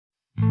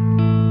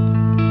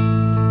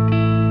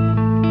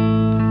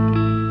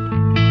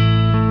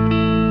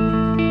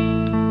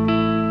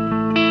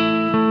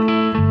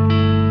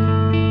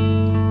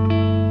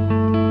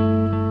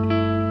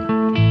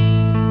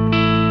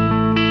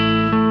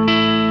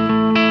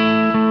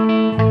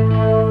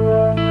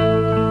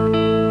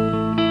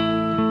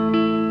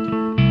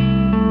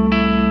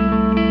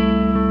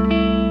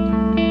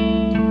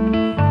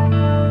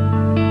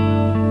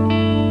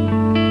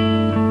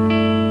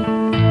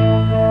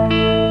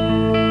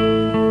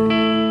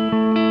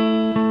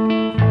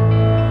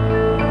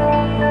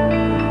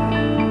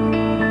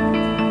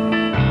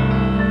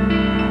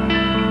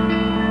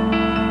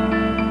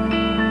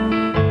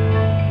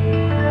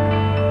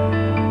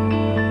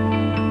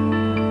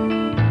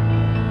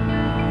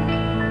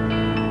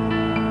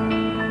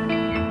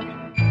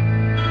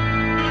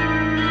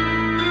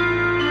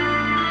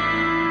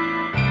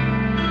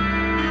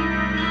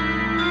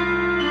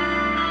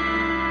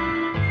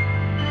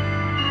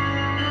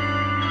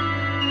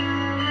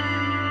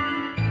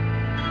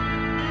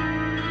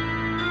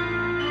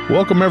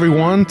Welcome,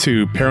 everyone,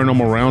 to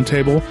Paranormal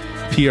Roundtable,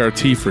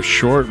 PRT for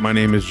short. My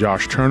name is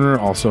Josh Turner,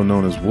 also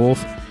known as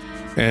Wolf.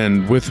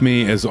 And with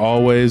me, as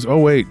always,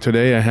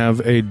 today I have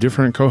a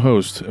different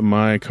co-host.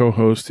 My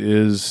co-host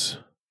is...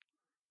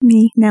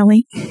 Me,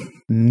 Nelly.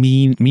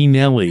 Me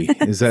Nelly.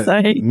 Is that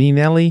Sorry. Me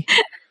Nelly?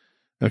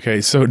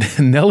 Okay, so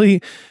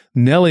Nelly,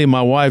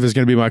 my wife, is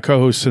going to be my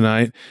co-host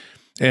tonight.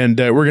 And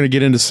we're going to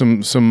get into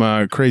some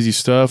crazy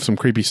stuff, some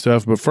creepy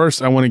stuff. But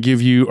first, I want to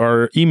give you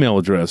our email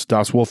address,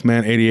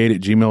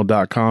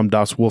 doswolfman88@gmail.com,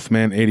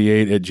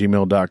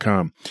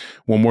 doswolfman88@gmail.com.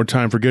 One more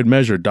time for good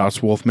measure,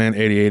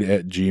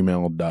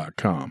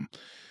 doswolfman88@gmail.com.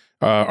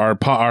 Our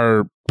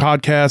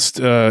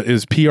podcast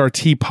is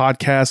PRT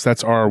Podcast.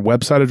 That's our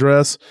website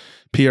address,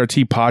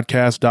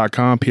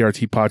 prtpodcast.com,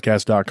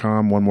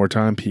 prtpodcast.com. One more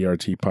time,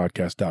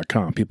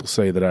 prtpodcast.com. People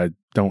say that I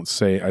don't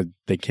say,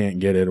 they can't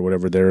get it or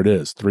whatever. There it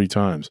is, 3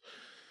 times.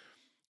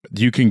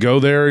 You can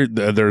go there.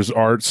 There's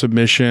art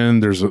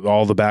submission. There's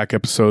all the back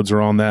episodes are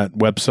on that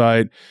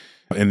website.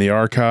 In the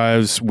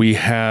archives, we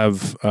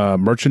have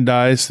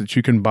merchandise that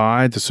you can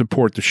buy to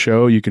support the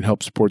show. You can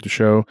help support the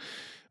show.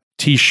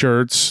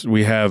 T-shirts.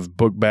 We have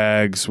book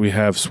bags. We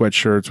have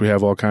sweatshirts. We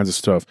have all kinds of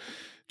stuff.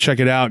 Check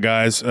it out,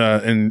 guys.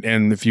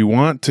 And if you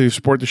want to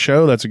support the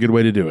show, that's a good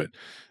way to do it.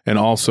 And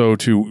also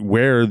to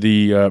wear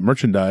the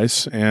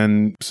merchandise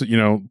and,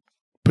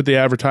 put the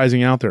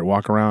advertising out there,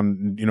 walk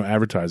around,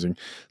 advertising.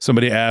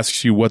 Somebody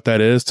asks you what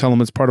that is, tell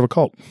them it's part of a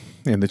cult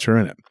and that you're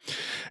in it.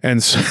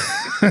 And so,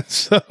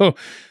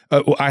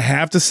 I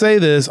have to say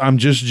this. I'm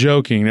just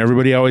joking.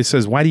 Everybody always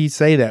says, why do you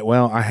say that?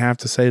 Well, I have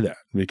to say that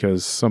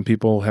because some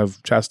people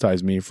have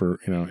chastised me for,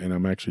 and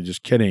I'm actually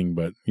just kidding,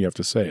 but you have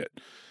to say it.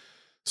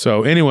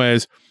 So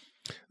anyways,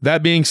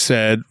 that being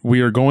said,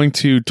 we are going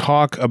to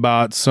talk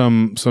about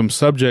some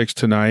subjects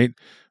tonight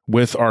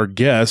with our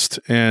guest,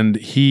 and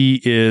he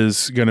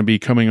is going to be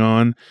coming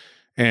on,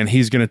 and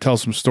he's going to tell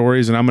some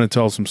stories, and I'm going to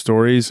tell some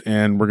stories,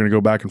 and we're going to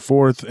go back and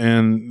forth,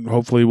 and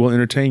hopefully we'll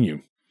entertain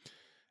you.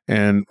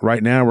 And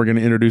right now, we're going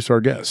to introduce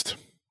our guest.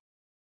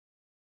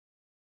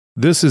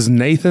 This is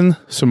Nathan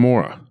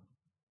Samora.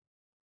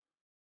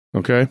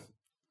 Okay?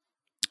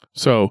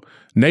 So,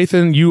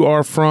 Nathan, you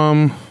are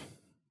from...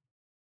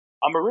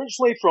 I'm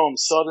originally from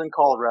southern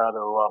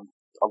Colorado,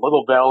 a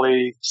little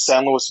valley,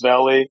 San Luis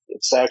Valley.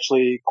 It's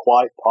actually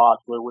quite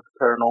popular with the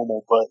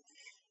paranormal, but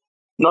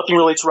nothing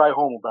really to write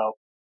home about.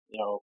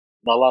 Not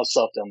a lot of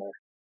stuff down there.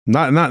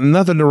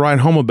 Nothing to write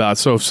home about.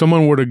 So if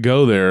someone were to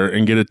go there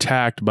and get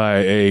attacked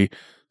by a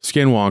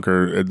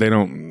skinwalker,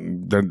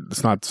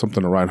 it's not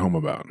something to write home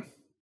about.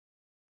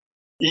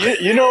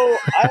 I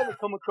haven't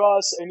come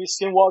across any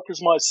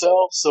skinwalkers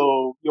myself,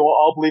 so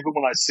I'll believe it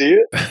when I see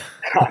it.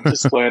 I'm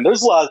just playing.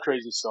 There's a lot of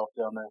crazy stuff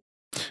down there.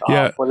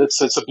 Yeah, but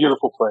it's a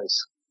beautiful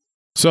place.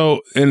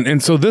 So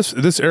so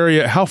this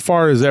area, how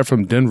far is that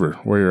from Denver,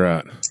 where you're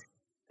at?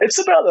 It's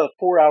about a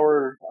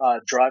 4-hour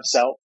drive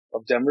south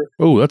of Denver.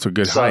 Oh, that's a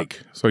good hike.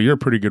 So you're a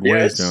pretty good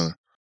ways down there.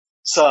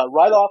 It's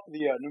right off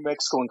the New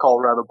Mexico and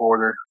Colorado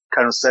border,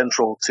 kind of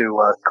central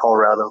to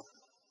Colorado.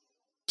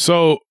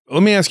 So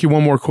let me ask you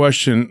one more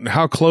question.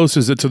 How close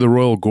is it to the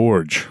Royal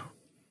Gorge?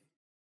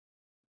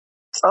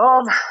 It's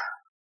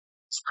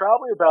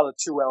probably about a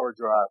 2-hour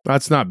drive.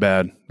 That's not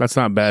bad. That's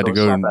not bad to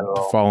go and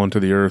fall into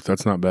the earth.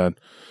 That's not bad.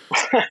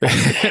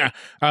 Pretty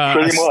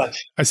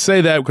much. I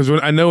say that because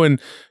I know in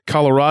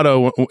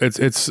Colorado,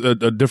 it's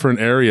a different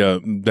area,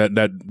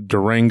 that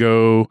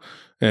Durango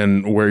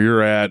and where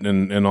you're at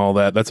and all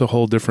that. That's a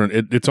whole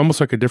different, it's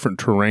almost like a different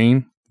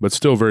terrain, but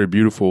still very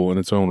beautiful in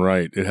its own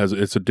right.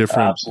 It's a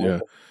different,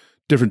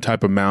 different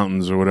type of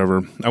mountains or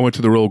whatever. I went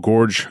to the Royal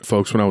Gorge,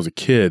 folks, when I was a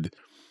kid,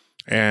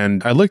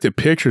 and I looked at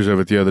pictures of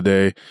it the other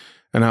day,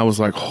 and I was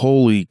like,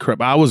 holy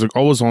crap. I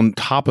was on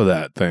top of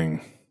that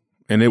thing,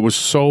 and it was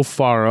so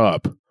far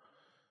up.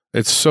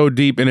 It's so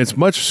deep, and it's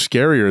much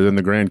scarier than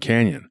the Grand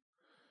Canyon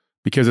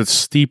because it's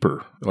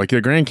steeper. Like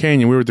the Grand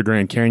Canyon, we were at the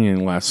Grand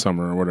Canyon last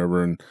summer or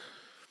whatever, and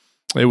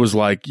it was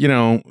like,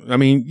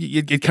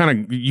 it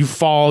kind of, you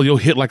fall, you'll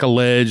hit like a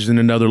ledge, and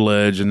another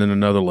ledge, and then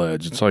another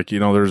ledge. It's like,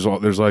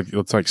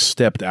 it's like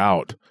stepped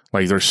out,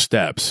 like there's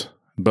steps,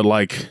 but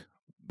like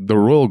the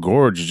Royal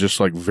Gorge is just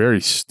like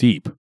very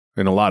steep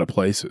in a lot of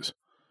places.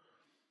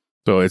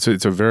 So it's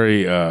a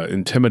very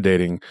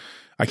intimidating.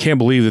 I can't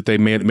believe that they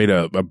made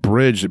a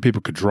bridge that people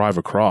could drive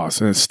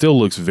across, and it still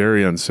looks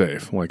very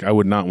unsafe. Like I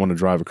would not want to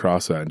drive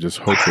across that and just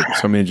hope that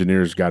some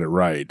engineers got it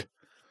right.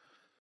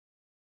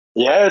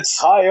 Yeah, it's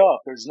high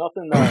up. There's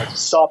nothing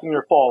stopping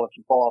your fall if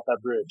you fall off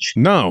that bridge.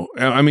 No,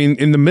 I mean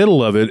in the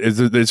middle of it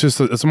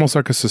it's almost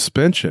like a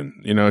suspension.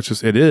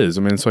 It is.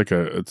 I mean, it's like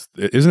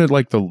isn't it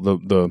like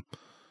the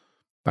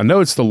I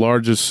know it's the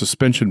largest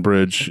suspension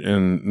bridge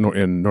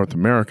in North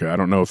America. I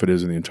don't know if it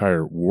is in the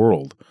entire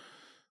world,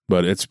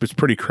 but it's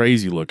pretty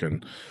crazy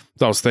looking.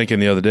 So I was thinking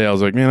the other day, I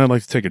was like, man, I'd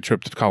like to take a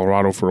trip to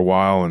Colorado for a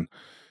while and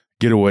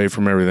get away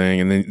from everything.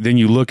 And then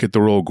you look at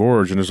the Royal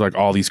Gorge and there's like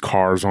all these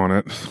cars on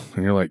it,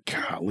 and you're like,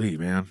 golly,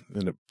 man,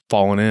 end up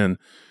falling in.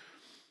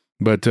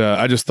 But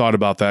I just thought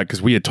about that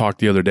because we had talked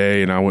the other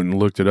day, and I went and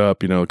looked it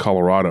up,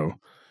 Colorado.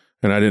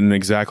 and I didn't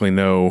exactly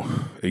know,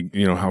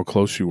 how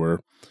close you were.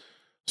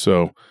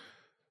 So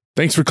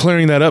thanks for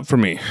clearing that up for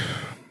me.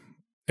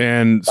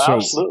 And so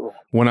Absolutely.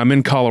 When I'm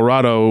in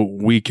Colorado,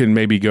 we can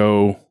maybe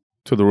go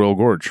to the Royal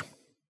Gorge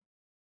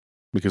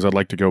because I'd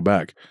like to go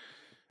back.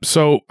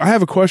 So I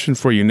have a question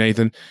for you,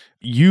 Nathan.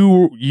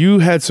 You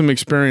had some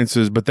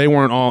experiences, but they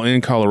weren't all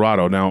in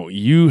Colorado. Now,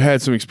 you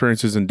had some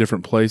experiences in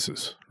different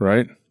places,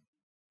 right?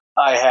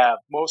 I have.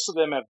 Most of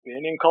them have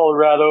been in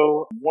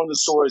Colorado. One of the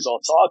stories I'll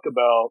talk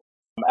about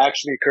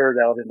actually occurred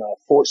out in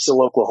Fort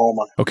Sill,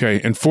 Oklahoma.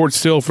 Okay, and Fort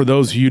Sill, for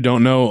those of you who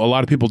don't know, a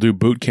lot of people do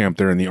boot camp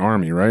there in the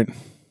Army, right?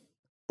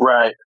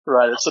 Right.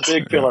 It's a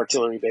big field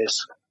artillery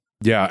base.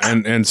 Yeah,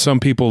 and some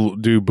people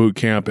do boot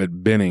camp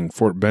at Benning,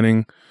 Fort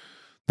Benning.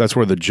 That's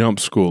where the jump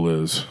school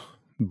is.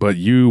 But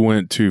you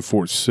went to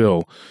Fort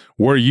Sill.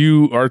 Were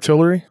you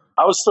artillery?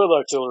 I was field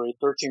artillery,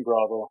 13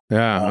 Bravo.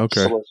 Yeah,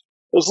 okay. So it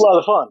was a lot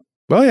of fun.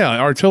 Well,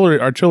 yeah,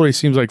 artillery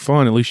seems like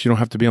fun. At least you don't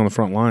have to be on the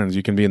front lines.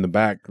 You can be in the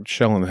back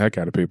shelling the heck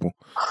out of people.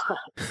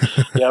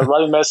 Yeah,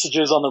 writing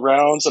messages on the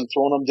rounds and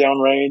throwing them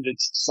downrange.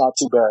 It's not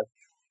too bad.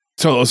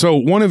 So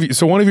one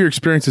of your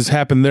experiences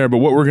happened there, but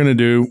what we're going to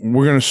do,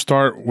 we're going to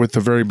start with the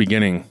very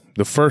beginning.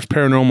 The first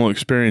paranormal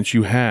experience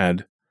you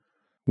had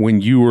when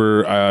you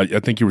were,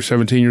 I think you were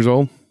 17 years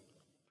old?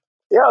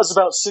 Yeah, I was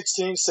about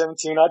 16,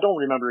 17. I don't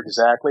remember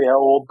exactly how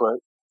old, but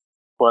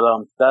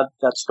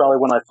that's probably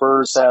when I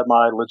first had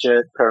my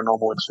legit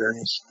paranormal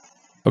experience.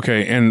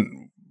 Okay,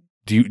 and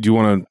do you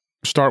want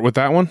to start with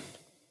that one?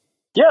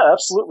 Yeah,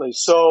 absolutely.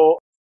 So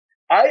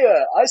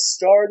I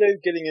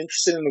started getting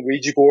interested in the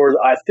Ouija board,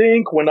 I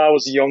think, when I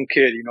was a young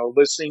kid,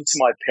 listening to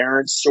my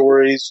parents'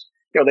 stories.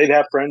 They'd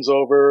have friends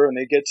over and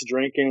they'd get to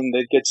drinking,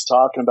 they'd get to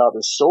talking about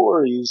their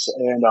stories.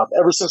 And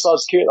ever since I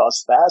was a kid, I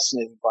was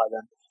fascinated by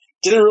them.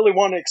 Didn't really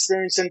want to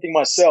experience anything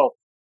myself.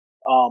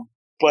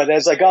 But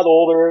as I got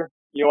older,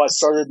 I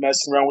started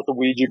messing around with the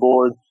Ouija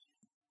board.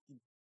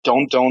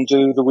 Don't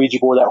do the Ouija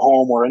board at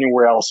home or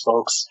anywhere else,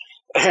 folks.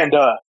 And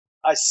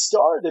I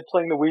started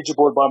playing the Ouija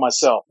board by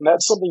myself. And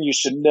that's something you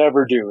should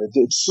never do.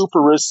 It's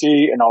super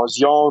risky, and I was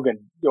young, and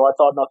I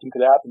thought nothing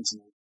could happen to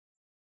me.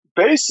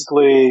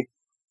 Basically,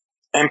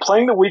 and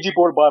playing the Ouija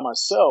board by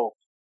myself,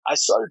 I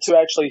started to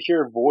actually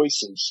hear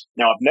voices.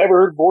 Now, I've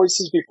never heard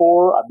voices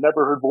before. I've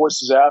never heard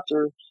voices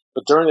after.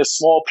 But during this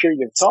small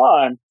period of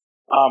time,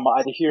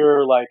 I'd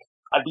hear,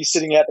 I'd be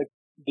sitting at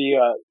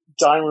the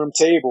dining room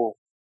table,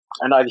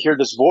 and I'd hear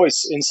this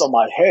voice inside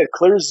my head,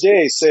 clear as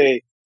day,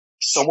 say,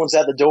 someone's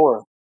at the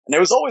door. And it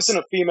was always in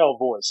a female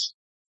voice,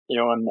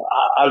 and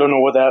I don't know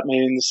what that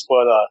means,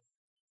 but,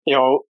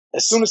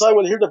 as soon as I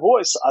would hear the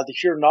voice, I'd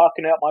hear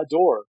knocking at my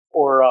door,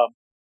 or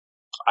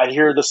I'd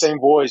hear the same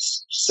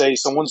voice say,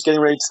 someone's getting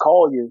ready to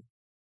call you.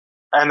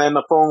 And then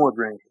the phone would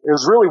ring. It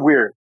was really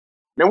weird.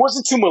 And it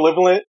wasn't too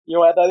malevolent.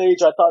 At that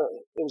age, I thought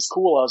it was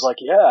cool. I was like,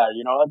 yeah,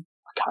 I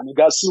kind of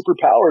got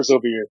superpowers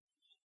over here.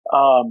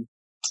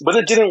 But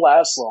it didn't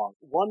last long.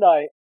 One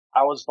night,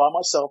 I was by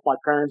myself. My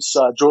parents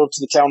drove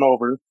to the town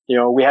over.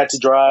 We had to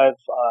drive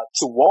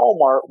to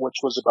Walmart, which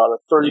was about a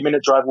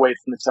 30-minute drive away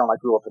from the town I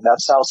grew up in.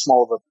 That's how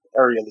small of an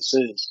area this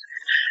is.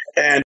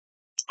 And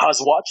I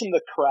was watching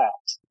The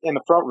Craft in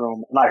the front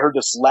room, and I heard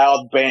this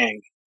loud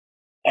bang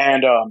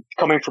and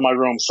coming from my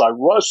room. So I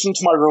rushed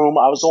into my room.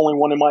 I was the only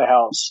one in my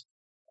house.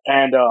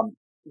 And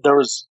there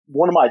was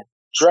one of my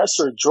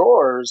dresser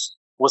drawers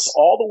was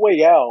all the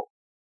way out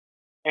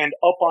and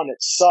up on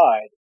its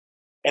side.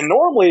 And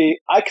normally,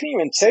 I couldn't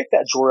even take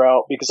that drawer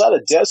out because I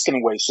had a desk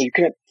anyway, so you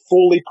couldn't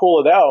fully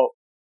pull it out.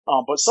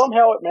 But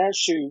somehow it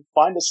managed to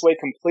find its way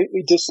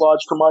completely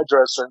dislodged from my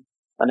dresser,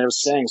 and it was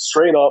staying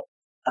straight up,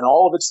 and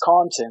all of its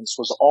contents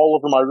was all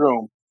over my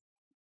room.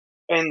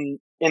 And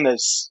in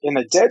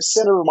the dead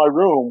center of my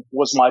room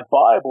was my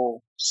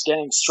Bible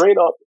standing straight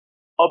up,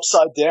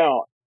 upside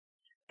down.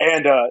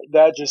 And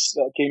that just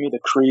gave me the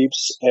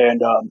creeps,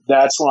 and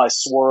that's when I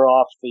swore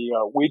off the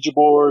Ouija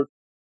board.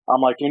 I'm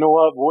like, you know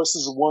what?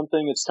 Voices is one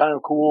thing. It's kind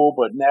of cool,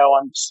 but now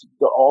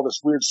all this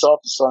weird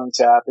stuff is starting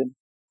to happen,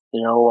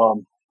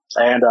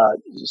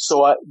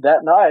 So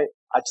that night,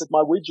 I took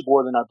my Ouija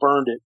board and I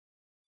burned it.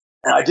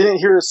 And I didn't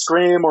hear a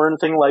scream or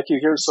anything like you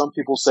hear some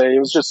people say. It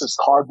was just this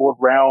cardboard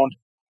round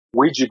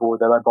Ouija board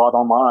that I bought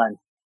online.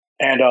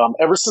 And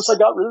ever since I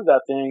got rid of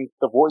that thing,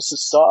 the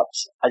voices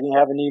stopped. I didn't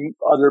have any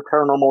other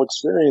paranormal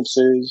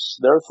experiences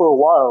there for a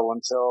while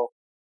until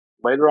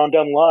later on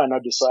down the line, I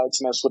decided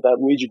to mess with that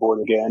Ouija board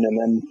again, and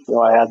then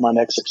I had my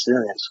next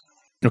experience.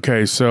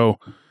 Okay, so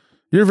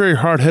you're a very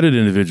hard-headed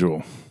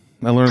individual.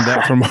 I learned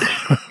that from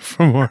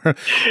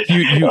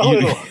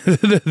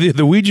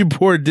the Ouija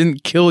board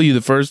didn't kill you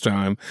the first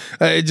time.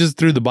 It just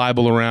threw the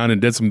Bible around and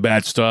did some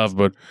bad stuff,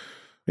 but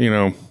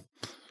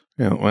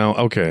well,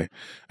 okay.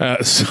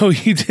 So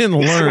you didn't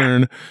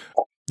learn.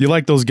 You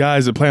like those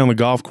guys that play on the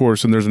golf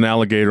course and there's an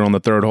alligator on the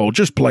third hole.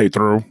 Just play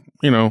through.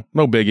 No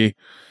biggie.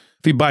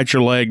 If he bites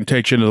your leg and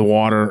takes you into the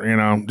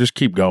water, just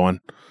keep going.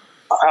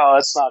 Oh,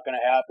 that's not going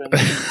to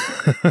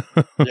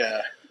happen.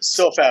 Yeah,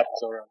 still fast.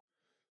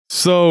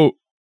 So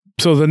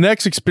the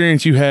next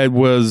experience you had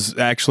was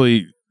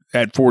actually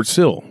at Fort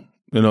Sill.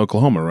 in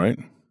Oklahoma, right?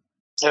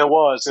 It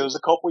was. It was a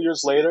couple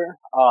years later.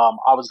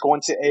 I was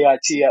going to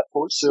AIT at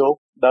Fort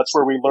Sill. That's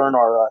where we learn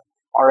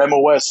our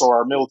MOS, or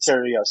our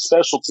military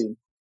specialty.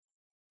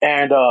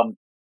 And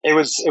it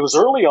was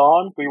early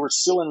on. We were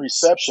still in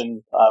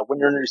reception. When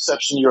you're in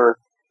reception, you're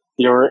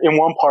in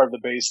one part of the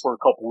base for a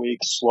couple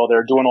weeks while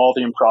they're doing all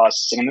the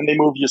processing, and then they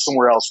move you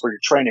somewhere else for your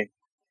training.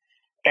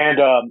 And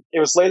it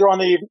was later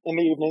on in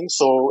the evening,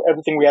 so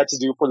everything we had to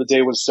do for the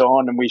day was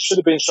done, and we should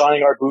have been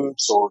shining our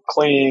boots or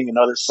cleaning and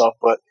other stuff.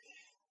 But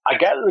I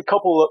gathered a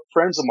couple of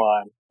friends of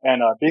mine,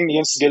 and being the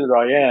instigator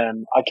I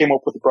am, I came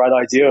up with a bright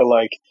idea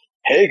like,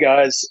 hey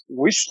guys,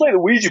 we should play the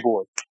Ouija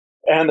board.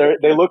 And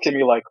they looked at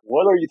me like,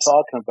 what are you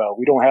talking about?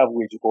 We don't have a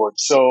Ouija board.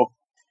 So,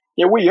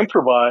 yeah, we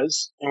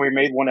improvised, and we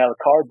made one out of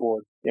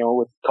cardboard,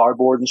 with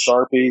cardboard and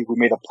Sharpie. We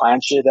made a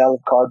planchette out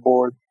of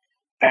cardboard.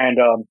 And,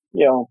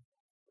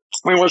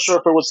 we weren't sure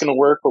if it was going to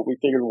work, but we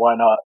figured why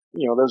not?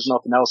 There's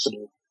nothing else to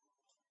do.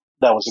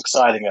 That was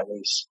exciting, at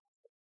least.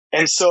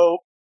 And so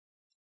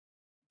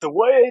the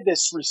way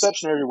this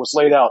reception area was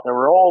laid out, there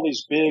were all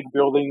these big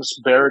buildings,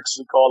 barracks,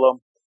 we call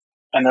them.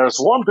 And there was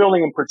one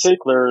building in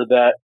particular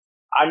that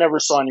I never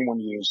saw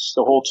anyone use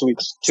the whole 2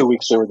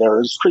 weeks they were there. It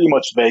was pretty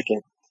much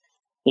vacant.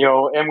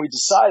 And we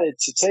decided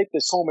to take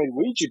this homemade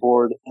Ouija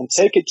board and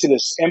take it to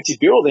this empty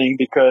building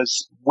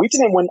because we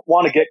didn't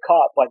want to get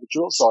caught by the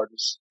drill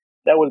sergeants.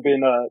 That would have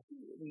been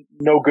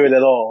no good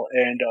at all.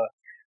 And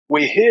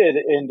we hid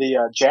in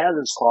the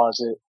janitor's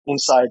closet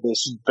inside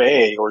this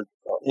bay, or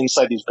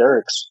inside these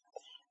barracks.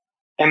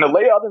 And the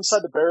layout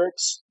inside the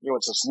barracks,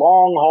 it's this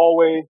long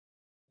hallway.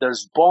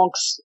 There's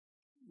bunks,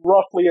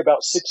 roughly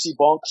about 60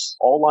 bunks,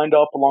 all lined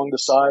up along the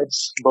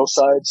sides, both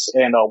sides,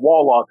 and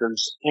wall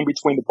lockers in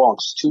between the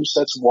bunks, 2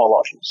 sets of wall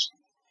lockers.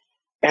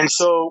 And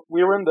so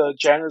we were in the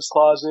janitor's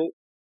closet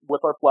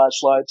with our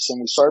flashlights,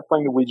 and we started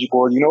playing the Ouija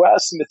board,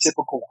 asking the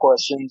typical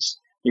questions.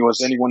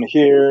 Is anyone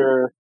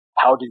here?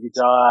 How did you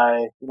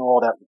die? All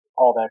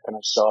that kind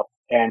of stuff.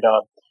 And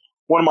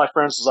one of my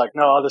friends was like,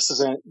 no, this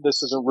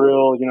isn't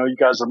real. You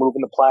guys are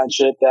moving the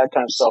planchette, that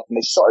kind of stuff. And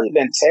they started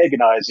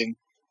antagonizing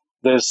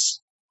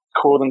this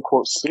quote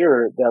unquote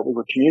spirit that we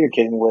were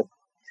communicating with.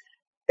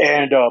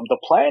 And the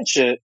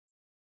planchette,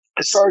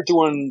 I started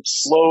doing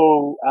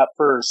slow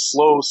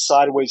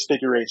sideways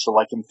figure eights, or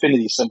like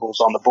infinity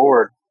symbols on the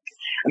board.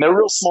 And they were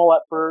real small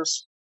at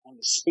first, and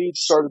the speed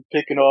started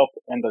picking up,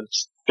 and the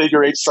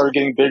figure eight started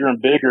getting bigger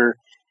and bigger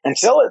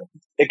until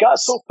it got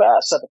so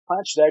fast that the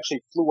planchette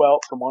actually flew out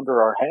from under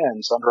our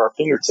hands, under our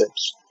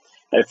fingertips.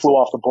 And it flew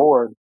off the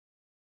board.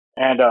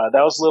 And that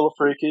was a little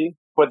freaky.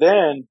 But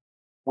then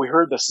we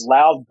heard this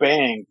loud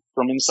bang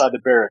from inside the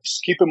barracks.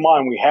 Keep in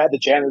mind, we had the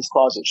janitor's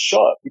closet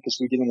shut because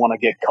we didn't want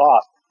to get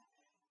caught.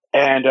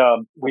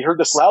 And we heard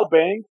this loud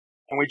bang,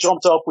 and we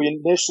jumped up. We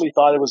initially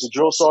thought it was a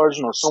drill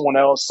sergeant or someone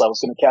else that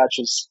was going to catch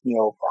us,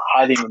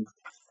 hiding and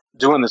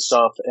doing this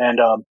stuff. And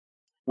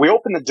we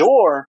opened the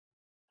door,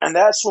 and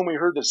that's when we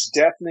heard this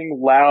deafening,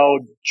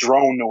 loud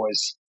drone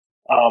noise.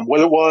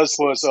 What it was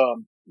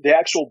the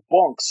actual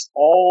bunks.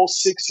 All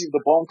 60 of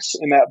the bunks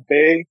in that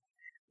bay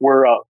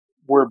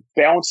were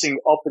bouncing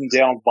up and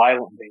down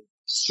violently,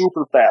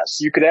 super fast.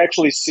 You could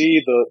actually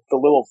see the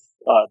little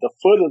the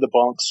foot of the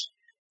bunks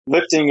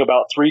lifting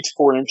about 3 to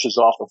 4 inches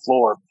off the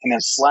floor and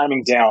then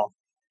slamming down.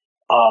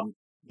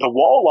 The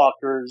wall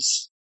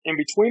lockers in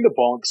between the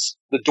bunks,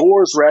 the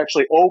doors were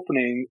actually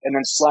opening and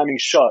then slamming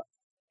shut.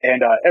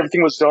 And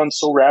everything was done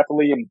so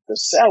rapidly, and the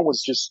sound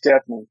was just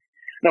deafening.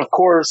 And of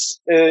course,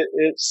 it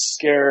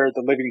scared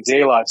the living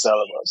daylights out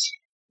of us.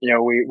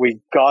 We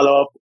got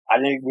up.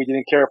 We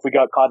didn't care if we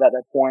got caught at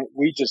that point.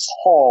 We just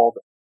hauled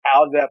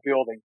out of that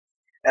building.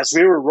 As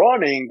we were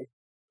running,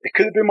 it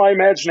could have been my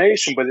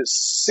imagination, but it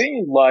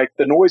seemed like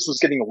the noise was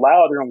getting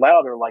louder and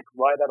louder, like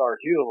right at our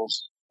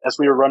heels as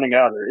we were running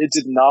out of there. It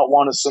did not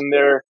want us in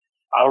there.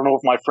 I don't know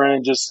if my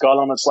friend just got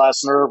on its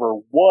last nerve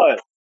or what,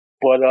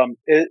 but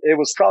it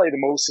was probably the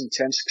most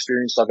intense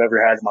experience I've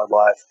ever had in my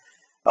life.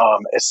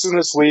 As soon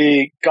as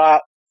we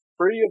got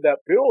free of that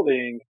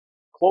building,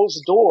 closed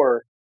the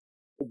door,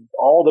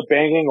 all the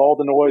banging, all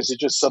the noise, it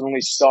just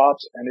suddenly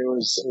stopped, and it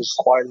was as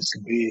quiet as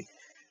could be.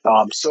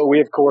 So we,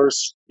 of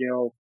course,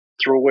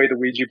 threw away the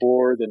Ouija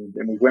board, and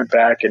we went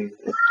back and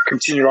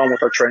continued on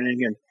with our training,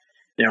 and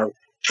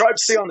tried to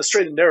stay on the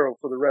straight and narrow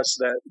for the rest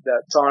of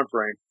that time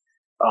frame.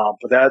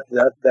 But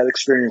that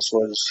experience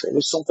was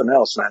something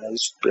else, man. It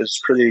was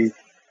pretty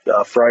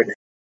frightening.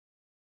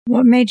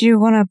 What made you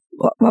want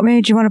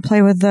to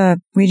play with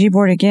the Ouija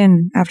board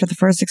again after the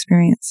first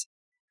experience?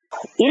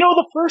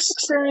 The first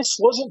experience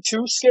wasn't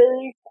too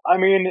scary. I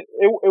mean,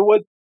 it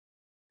was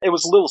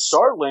a little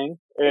startling,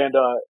 and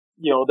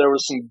there were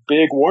some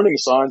big warning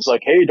signs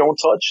like, "Hey, don't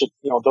touch it.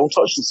 Don't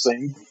touch this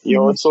thing."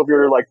 And so if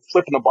you're like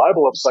flipping the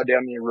Bible upside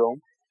down in your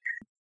room,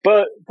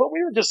 but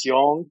we were just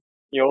young,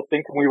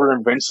 thinking we were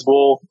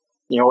invincible.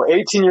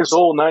 18 years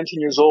old, 19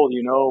 years old,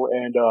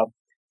 and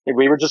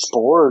we were just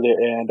bored,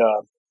 and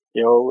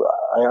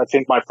I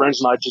think my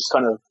friends and I just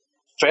kind of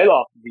fed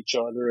off of each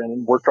other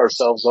and worked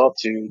ourselves up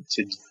to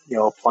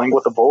playing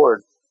with the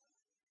board.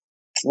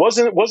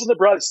 Wasn't the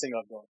brightest thing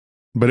I've done.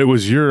 But it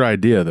was your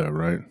idea, though,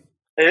 right?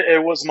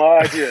 It was my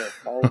idea.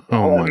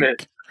 I'll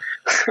admit.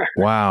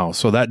 Wow.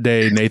 So that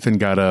day, Nathan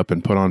got up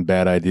and put on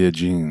Bad Idea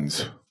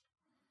jeans.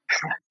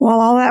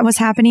 While all that was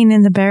happening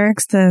in the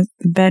barracks, the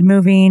bed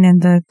moving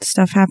and the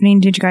stuff happening,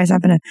 did you guys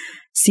happen to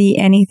see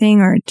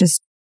anything, or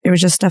it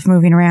was just stuff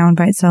moving around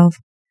by itself?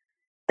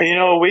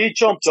 We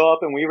jumped up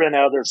and we ran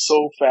out of there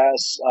so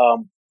fast.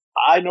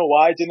 I know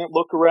I didn't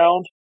look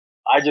around.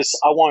 I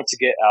wanted to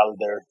get out of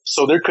there.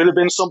 So there could have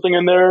been something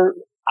in there.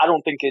 I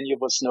don't think any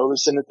of us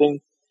noticed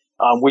anything.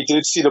 We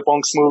did see the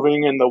bunks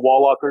moving and the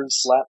wall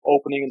lockers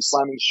opening and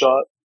slamming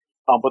shut.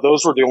 But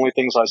those were the only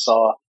things I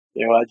saw.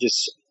 I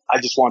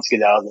just wanted to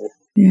get out of there.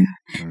 Yeah.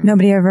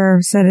 Nobody ever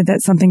said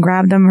that something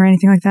grabbed them or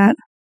anything like that?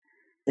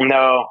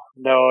 No.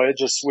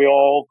 We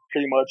all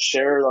pretty much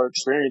shared our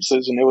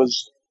experiences, and it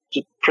was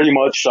just pretty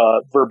much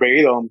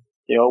verbatim,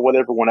 what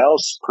everyone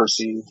else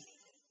perceived.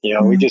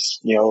 We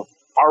just,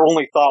 our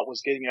only thought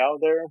was getting out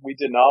of there. We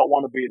did not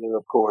want to be there,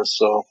 of course.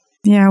 So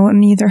yeah, I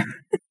wouldn't either.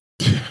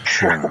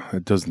 Yeah,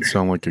 it doesn't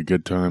sound like a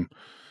good time.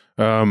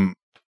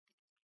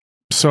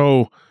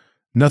 So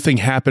nothing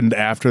happened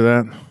after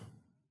that?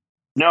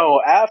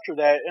 No, after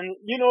that. And,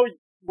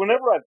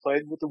 whenever I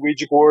played with the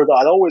Ouija board,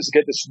 I'd always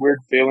get this weird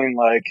feeling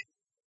like,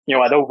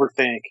 I'd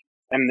overthink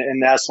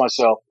and ask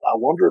myself, I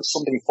wonder if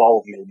something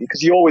followed me,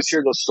 because you always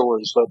hear those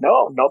stories, but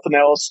no, nothing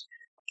else.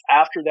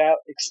 After that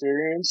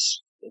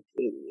experience,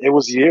 it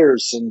was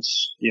years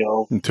since,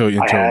 until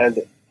I had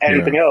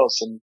anything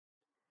else. And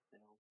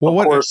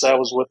of course, I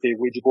was with the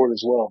Ouija board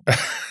as well.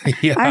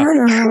 Yeah. I heard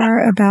a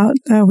rumor about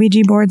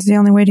Ouija boards. The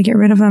only way to get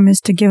rid of them is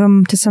to give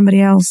them to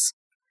somebody else.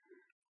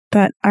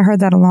 But I heard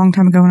that a long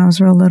time ago when I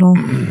was real little.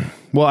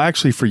 Well,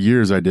 actually, for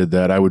years I did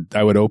that. I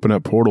would open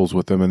up portals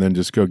with them and then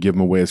just go give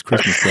them away as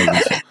Christmas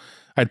presents.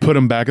 I'd put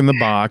them back in the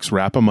box,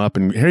 wrap them up,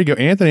 and here you go.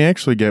 Anthony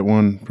actually get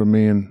one from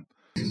me, and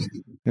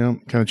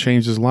kind of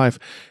changed his life.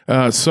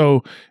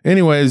 So,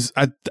 anyways,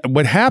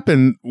 what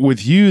happened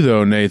with you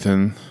though,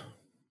 Nathan?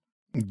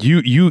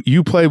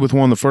 You played with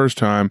one the first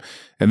time,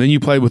 and then you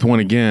played with one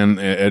again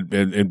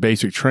at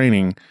basic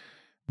training.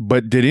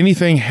 But did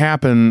anything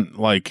happen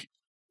like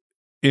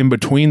in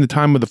between the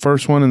time of the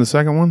first one and the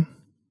second one?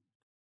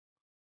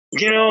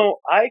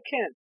 I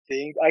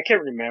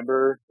can't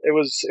remember. It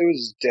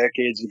was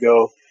decades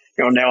ago.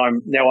 Now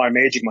I'm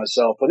aging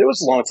myself, but it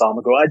was a long time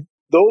ago.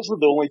 Those were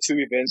the only two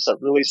events that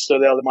really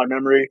stood out in my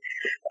memory.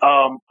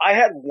 I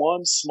had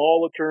one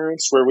small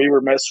occurrence where we were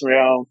messing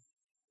around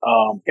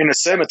in a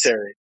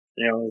cemetery.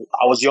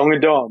 I was young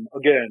and dumb.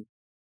 Again,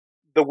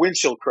 the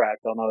windshield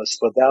cracked on us,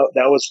 but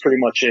that was pretty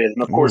much it.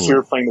 And of course, we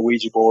were playing the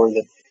Ouija board,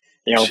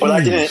 and but I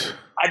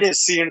didn't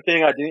see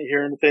anything. I didn't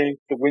hear anything.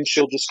 The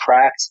windshield just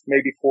cracked,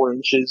 maybe 4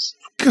 inches.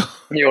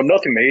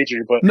 Nothing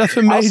major, but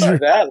nothing major. Outside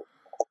that,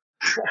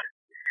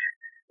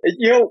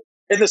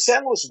 in the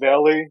San Luis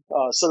Valley,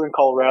 southern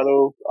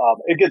Colorado,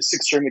 it gets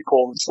extremely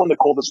cold. It's one of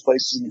the coldest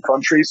places in the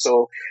country.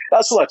 So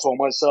that's what I told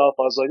myself.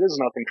 I was like, there's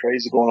nothing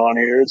crazy going on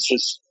here. It's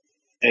just,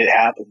 it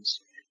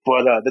happens.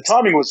 But the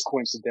timing was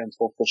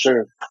coincidental for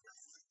sure.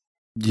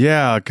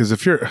 Yeah, because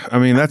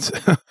that's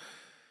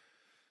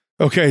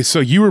okay. So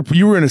you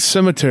were in a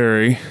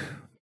cemetery,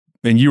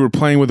 and you were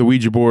playing with a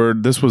Ouija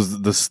board. This was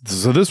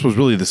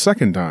really the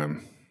second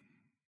time.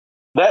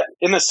 That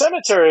in the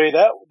cemetery,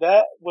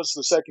 that was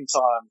the second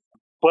time.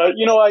 But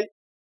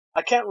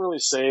I can't really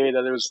say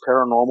that it was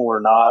paranormal or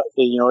not.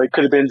 It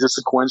could have been just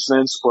a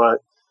coincidence.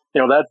 But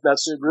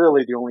that's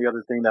really the only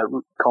other thing that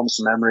comes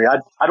to memory.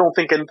 I don't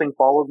think anything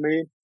followed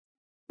me.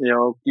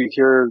 You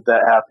hear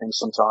that happening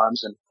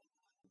sometimes, and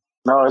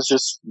no, it's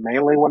just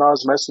mainly when I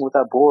was messing with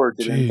that board,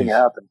 did anything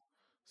happen.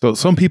 So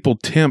some people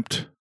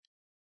tempt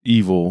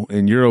evil,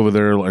 and you're over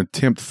there, or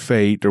tempt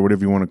fate, or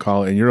whatever you want to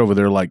call it, and you're over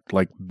there like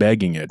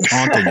begging it,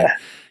 taunting it.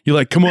 You're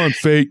like, "Come on,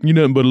 fate, you're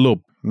nothing but a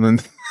little," and then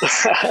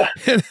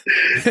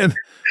and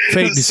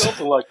fate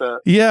something like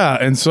that. Yeah,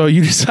 and so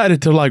you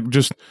decided to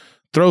just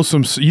throw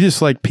some. You just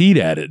peed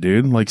at it,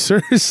 dude. Like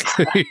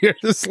seriously, you're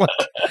just like,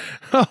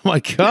 oh my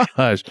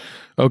gosh.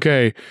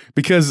 Okay,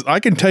 because I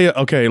can tell you.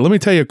 Okay, let me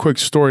tell you a quick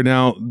story.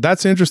 Now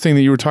that's interesting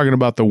that you were talking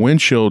about the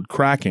windshield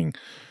cracking.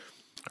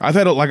 I've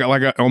had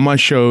on my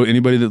show.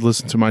 Anybody that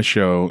listens to my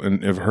show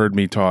and have heard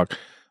me talk,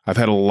 I've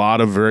had a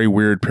lot of very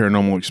weird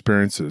paranormal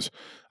experiences.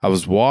 I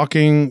was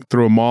walking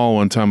through a mall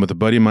one time with a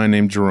buddy of mine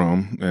named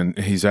Jerome, and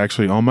he's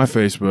actually on my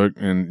Facebook,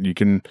 and you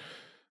can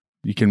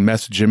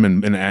message him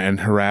and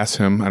harass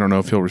him. I don't know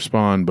if he'll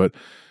respond, but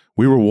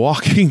we were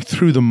walking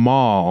through the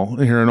mall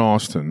here in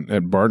Austin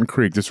at Barton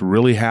Creek. This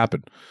really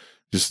happened.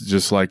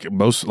 Just like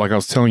I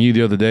was telling you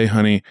the other day,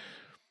 honey,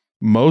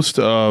 most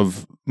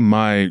of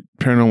my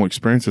paranormal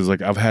experiences,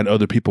 I've had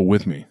other people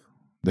with me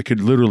that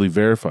could literally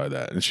verify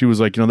that. And she was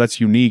like,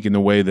 that's unique in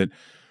the way that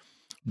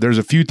there's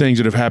a few things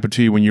that have happened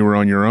to you when you were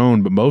on your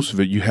own, but most of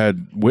it you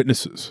had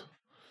witnesses.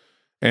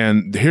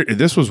 And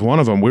this was one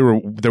of them.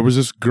 There was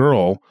this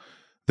girl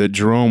that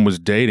Jerome was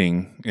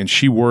dating, and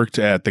she worked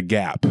at the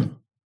Gap.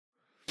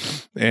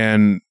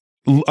 And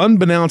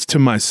unbeknownst to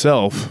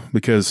myself,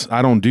 because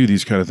I don't do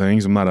these kind of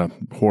things. I'm not a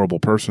horrible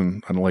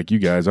person. I don't like you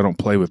guys. I don't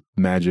play with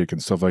magic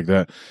and stuff like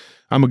that.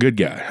 I'm a good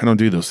guy. I don't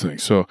do those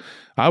things. So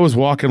I was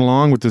walking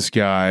along with this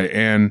guy,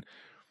 and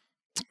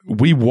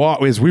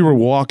as we were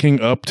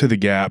walking up to the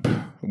Gap,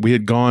 we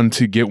had gone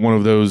to get one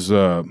of those,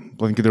 I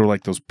think they were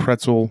like those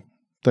pretzel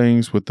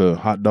things with the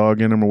hot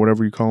dog in them or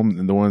whatever you call them,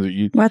 and the ones that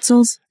you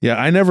Wetzels. Yeah,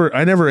 I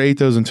never ate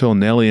those until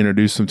Nelly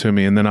introduced them to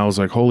me, and then I was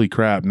like, holy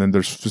crap, and then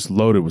they're just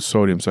loaded with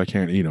sodium, so I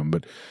can't eat them.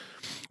 But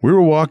we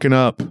were walking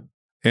up,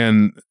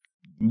 and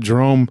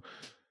Jerome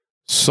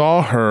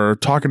saw her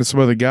talking to some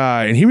other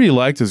guy, and he really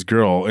liked this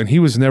girl, and he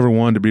was never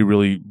one to be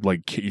really,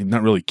 like,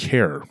 not really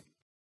care.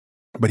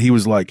 But he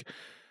was like,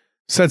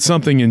 said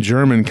something in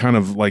German kind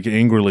of like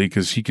angrily,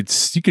 because you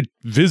could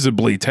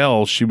visibly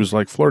tell she was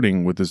like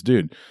flirting with this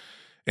dude.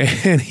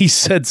 And he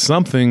said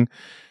something,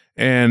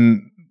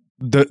 and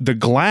the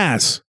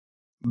glass,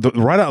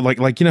 right out,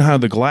 like you know how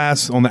the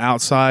glass on the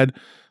outside,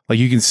 like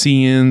you can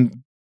see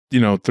in,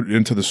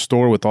 into the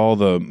store with all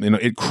the,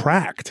 it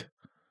cracked,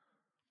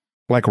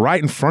 like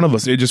right in front of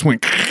us. It just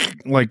went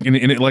like, and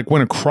it like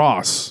went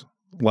across,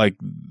 like,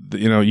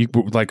 you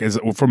like, as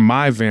from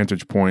my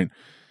vantage point,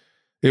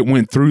 it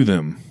went through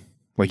them,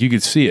 like you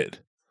could see it.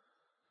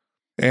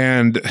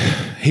 And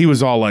he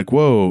was all like,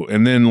 whoa.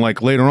 And then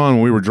like later on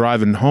when we were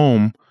driving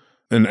home,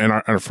 and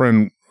our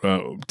friend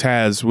Willie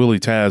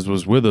Taz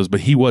was with us,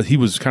 but he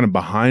was kind of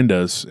behind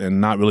us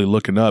and not really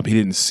looking up. He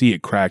didn't see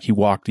it crack.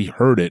 He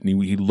heard it,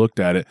 and he looked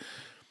at it.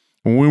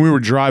 When we were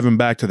driving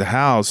back to the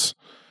house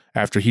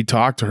after he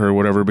talked to her or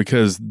whatever,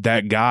 because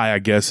that guy, I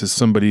guess, is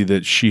somebody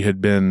that she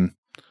had been,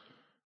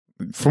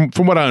 from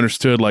what I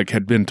understood, like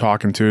had been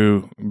talking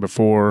to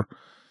before.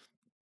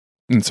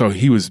 And so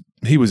he was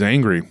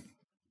angry.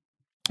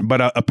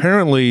 But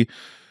apparently,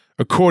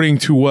 according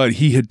to what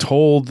he had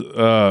told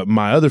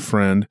my other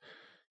friend,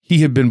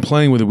 he had been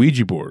playing with a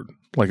Ouija board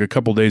like a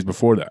couple days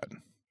before that.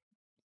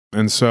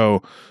 And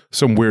so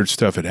some weird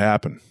stuff had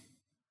happened.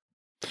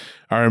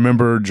 I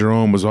remember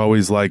Jerome was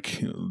always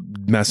like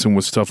messing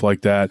with stuff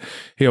like that.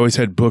 He always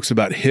had books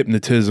about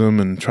hypnotism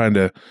and trying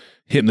to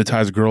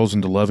hypnotize girls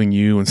into loving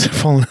you and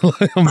falling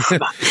in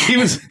love. He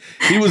was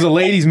a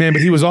ladies' man,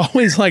 but he was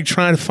always like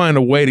trying to find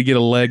a way to get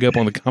a leg up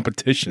on the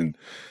competition.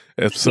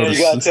 So you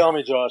gotta tell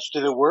me, Josh,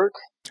 did it work?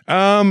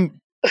 I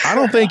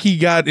don't think he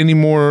got any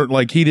more,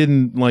 like he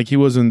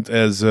wasn't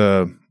as,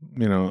 I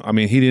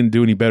mean, he didn't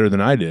do any better than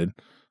I did.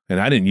 And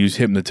I didn't use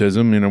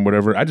hypnotism,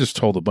 whatever. I just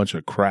told a bunch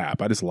of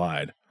crap. I just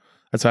lied.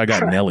 That's how I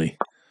got Nelly.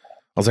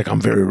 I was like,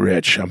 I'm very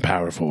rich. I'm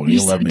powerful.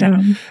 You love me.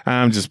 Dumb.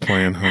 I'm just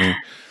playing, honey.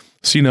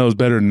 She knows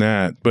better than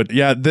that. But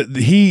yeah,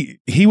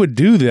 he would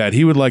do that.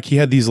 He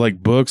had these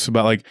like books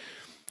about like,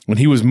 when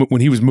he was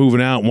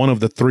moving out, one of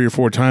the 3 or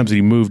 4 times that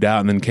he moved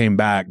out and then came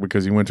back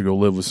because he went to go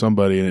live with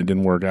somebody and it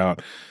didn't work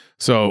out.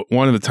 So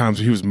one of the times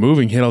he was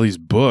moving, he had all these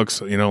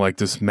books, like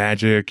this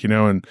magic,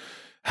 and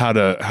how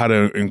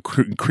to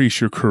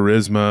increase your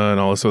charisma and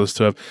all this other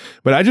stuff.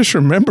 But I just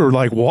remember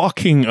like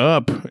walking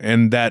up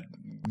and that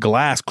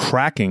glass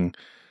cracking.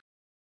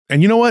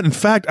 And you know what? In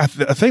fact, I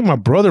think my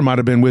brother might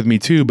have been with me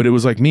too, but it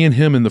was like me and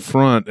him in the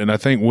front, and I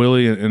think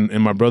Willie and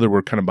my brother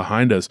were kind of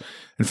behind us.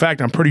 In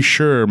fact, I'm pretty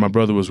sure my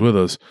brother was with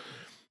us.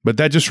 But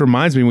that just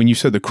reminds me when you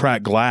said the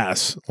cracked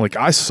glass, like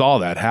I saw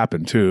that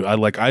happen too. I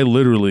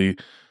literally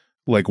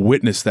like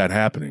witnessed that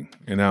happening.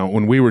 And now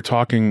when we were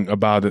talking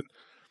about it,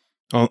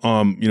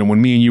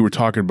 when me and you were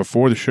talking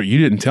before the show, you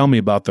didn't tell me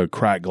about the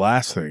cracked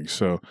glass thing.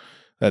 So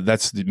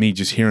that's me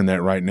just hearing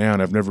that right now,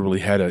 and I've never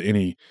really had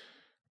any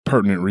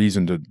pertinent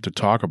reason to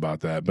talk about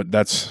that. But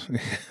that's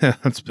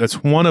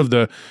one of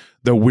the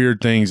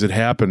weird things that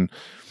happened.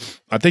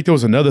 I think there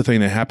was another thing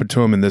that happened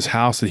to him in this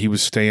house that he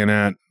was staying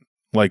at.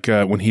 Like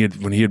when he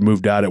had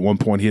moved out at one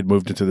point, he had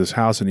moved into this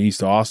house in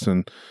East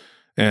Austin,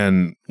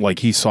 and like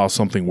he saw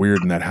something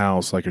weird in that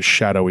house, like a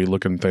shadowy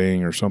looking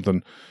thing or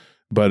something.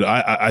 But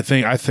I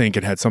think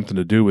it had something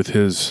to do with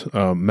his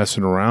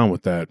messing around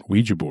with that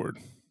Ouija board.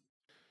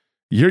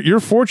 You're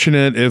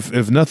fortunate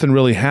if nothing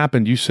really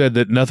happened. You said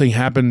that nothing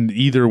happened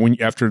either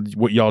after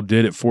what y'all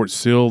did at Fort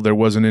Sill. There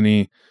wasn't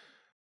any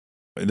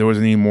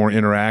more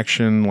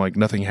interaction. Like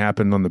nothing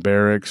happened on the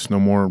barracks. No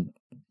more.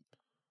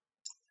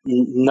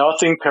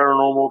 Nothing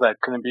paranormal that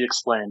couldn't be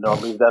explained. I'll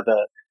leave that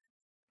at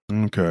that.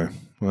 Okay.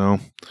 Well,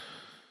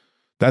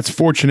 that's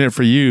fortunate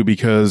for you,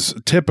 because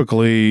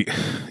typically,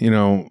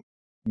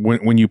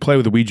 when you play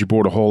with the Ouija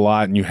board a whole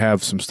lot and you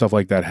have some stuff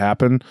like that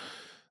happen,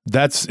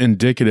 that's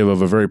indicative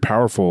of a very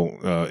powerful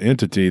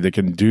entity that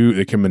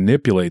can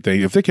manipulate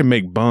things. If they can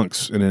make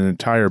bunks in an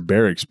entire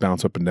barracks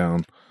bounce up and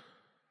down,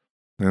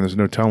 and there's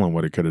no telling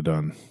what it could have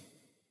done.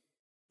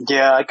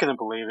 Yeah, I couldn't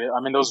believe it.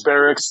 I mean, those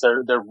barracks,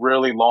 they're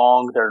really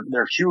long.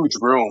 They're huge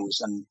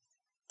rooms, and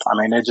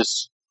I mean,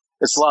 it's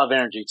a lot of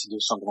energy to do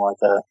something like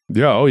that.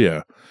 Yeah, oh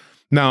yeah.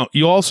 Now,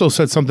 you also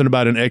said something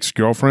about an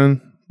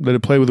ex-girlfriend that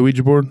had played with the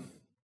Ouija board?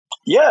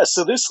 Yeah,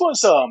 so this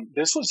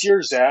was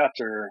years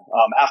after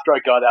I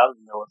got out of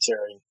the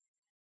military.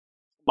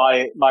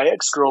 My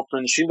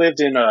ex-girlfriend, she lived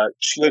in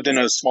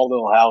a small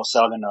little house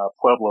out in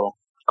Pueblo,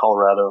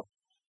 Colorado.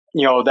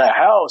 that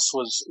house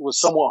was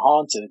somewhat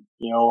haunted.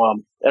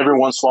 Every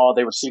once in a while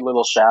they would see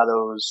little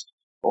shadows,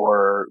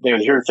 or they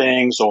would hear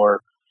things.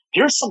 Or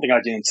here's something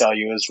I didn't tell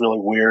you is really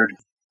weird.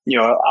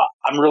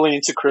 I'm really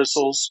into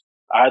crystals.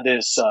 I had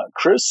this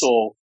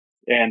crystal,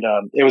 and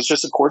it was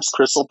just a quartz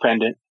crystal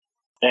pendant.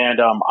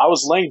 And I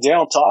was laying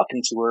down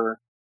talking to her.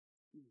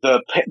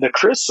 The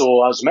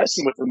crystal I was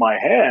messing with in my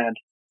hand,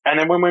 and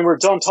then when we were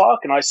done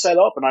talking, I sat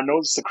up and I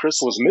noticed the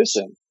crystal was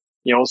missing.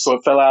 So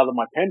it fell out of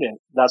my pendant.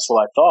 That's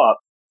what I thought.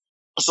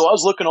 So I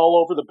was looking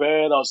all over the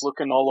bed. I was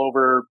looking all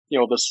over,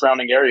 the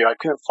surrounding area. I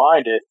couldn't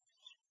find it.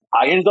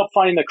 I ended up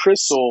finding the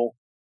crystal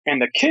in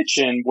the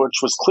kitchen,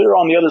 which was clear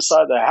on the other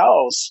side of the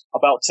house,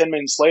 about 10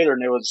 minutes later,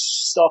 and it was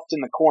stuffed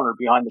in the corner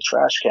behind the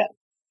trash can.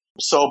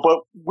 So, but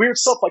weird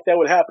stuff like that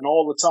would happen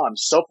all the time.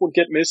 Stuff would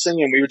get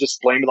missing, and we would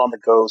just blame it on the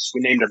ghost.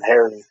 We named him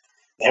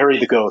Harry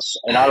the Ghost.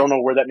 And I don't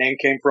know where that name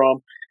came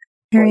from.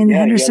 Harry and the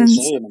Hendersons.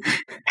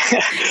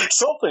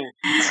 Something.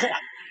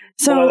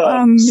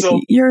 So,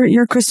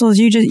 your crystals,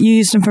 you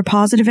used them for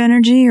positive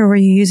energy, or were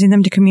you using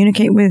them to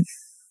communicate with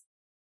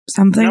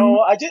something? No,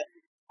 I did.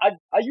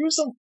 I use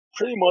them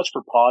pretty much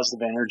for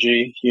positive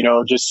energy,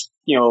 just,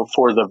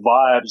 for the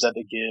vibes that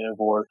they give,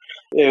 or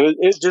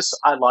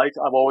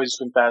I've always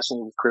been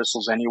fascinated with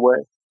crystals anyway.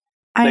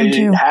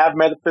 They have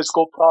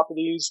metaphysical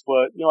properties,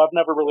 but, I've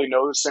never really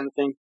noticed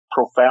anything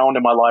profound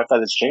in my life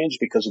that has changed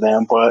because of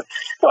them. But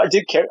I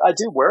did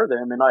wear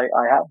them, and I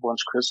have a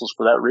bunch of crystals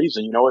for that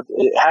reason.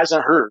 It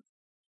hasn't hurt.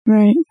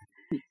 Right.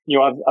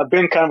 I've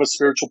been kind of a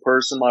spiritual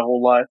person my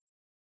whole life.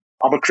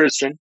 I'm a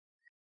Christian,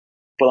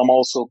 but I'm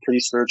also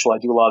pretty spiritual. I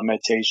do a lot of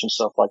meditation,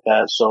 stuff like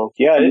that. So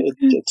yeah,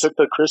 it took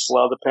the crystal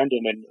out of the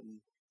pendant and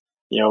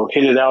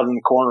hid it out in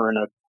the corner in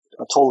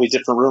a totally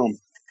different room.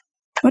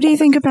 What do you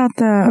think about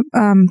the,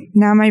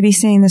 now I might be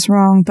saying this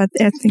wrong, but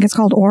I think it's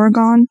called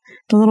Oregon,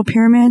 the little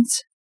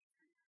pyramids?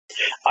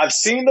 I've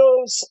seen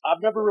those.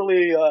 I've never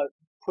really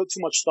put too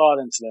much thought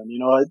into them.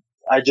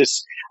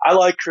 I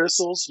like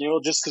crystals,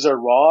 just because they're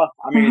raw.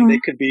 I mean, they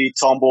could be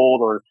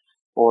tumbled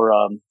or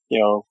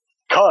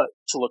cut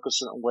to look a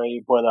certain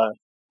way, but I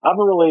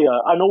haven't really.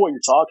 I know what you're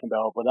talking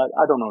about, but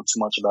I don't know too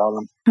much about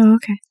them. Oh,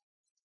 okay.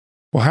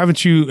 Well,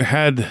 haven't you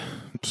had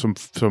some?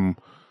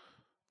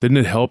 Didn't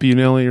it help you,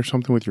 Nelly, or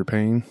something with your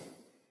pain?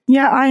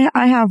 Yeah,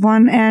 I have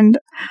one, and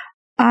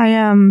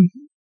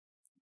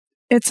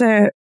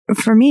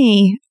for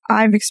me,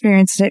 I've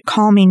experienced it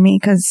calming me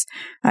because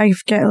I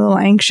get a little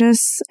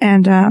anxious,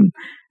 and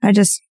I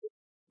just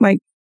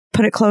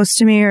put it close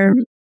to me,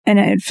 and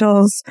I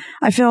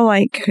feel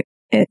like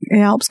it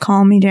helps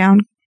calm me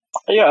down.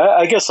 Yeah,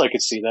 I guess I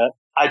could see that.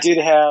 I did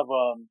have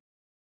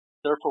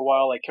there for a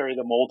while. I carried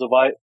a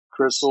moldavite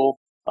crystal,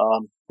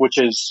 which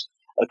is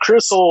a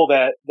crystal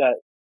that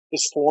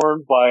is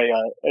formed by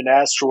an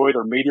asteroid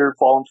or meteor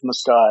falling from the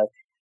sky.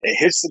 It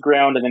hits the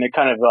ground, and then it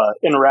kind of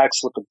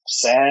interacts with the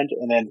sand,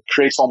 and then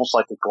creates almost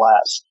like a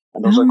glass.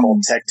 And those are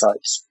called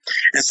tektites.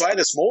 And so I had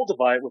this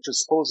moldavite, which is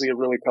supposedly a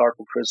really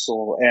powerful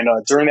crystal. And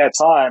during that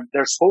time,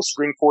 they're supposed to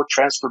bring forth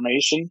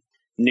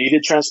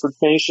needed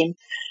transformation.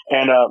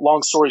 And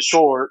long story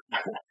short,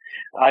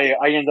 I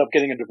ended up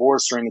getting a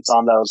divorce during the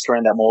time that I was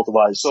carrying that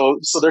moldavite. So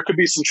there could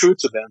be some truth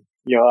to them.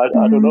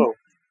 I don't know.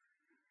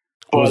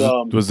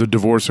 But was the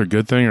divorce a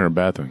good thing or a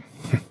bad thing?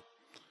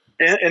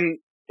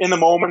 In the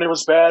moment, it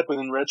was bad, but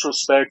in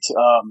retrospect,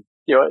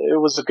 it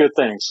was a good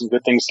thing. Some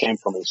good things came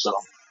from it. So,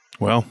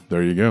 well,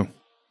 there you go.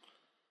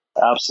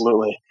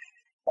 Absolutely.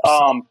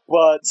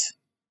 But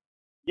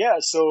yeah,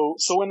 so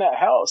in that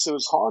house, it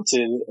was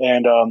haunted,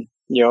 and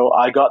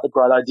I got the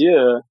bright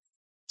idea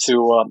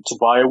to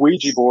buy a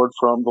Ouija board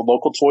from the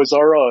local Toys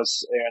R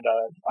Us, and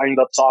I ended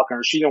up talking to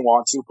her. She didn't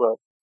want to, but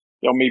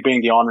me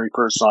being the honorary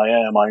person I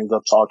am, I ended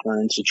up talking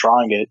her into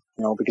trying it.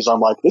 Because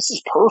I'm like, this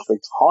is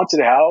perfect,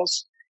 haunted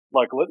house.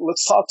 Like,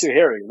 let's talk to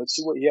Harry. Let's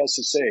see what he has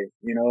to say,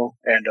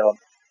 And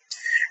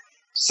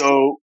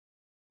so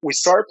we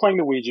started playing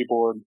the Ouija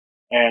board,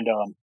 and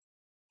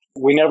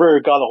we never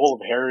got a hold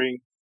of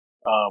Harry.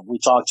 We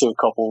talked to a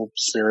couple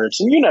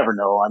spirits, and you never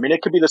know. I mean,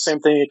 it could be the same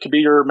thing. It could be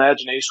your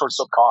imagination or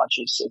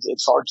subconscious.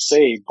 It's hard to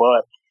say.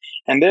 But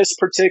in this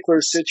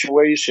particular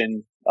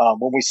situation,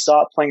 when we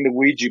stopped playing the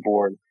Ouija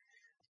board,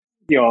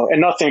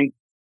 and nothing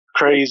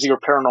crazy or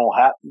paranormal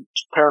happened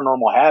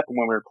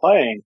when we were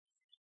playing,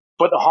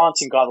 but the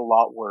haunting got a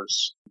lot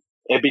worse.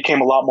 It became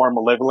a lot more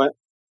malevolent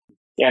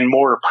and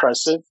more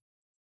oppressive.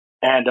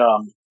 And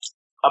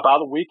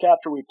about a week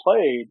after we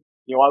played,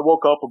 I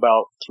woke up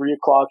about 3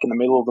 o'clock in the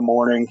middle of the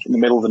morning, in the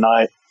middle of the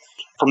night,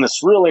 from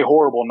this really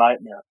horrible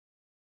nightmare.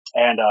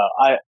 And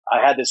I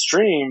had this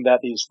dream that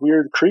these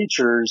weird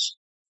creatures,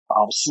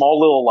 small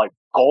little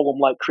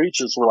golem-like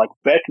creatures, were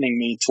beckoning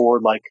me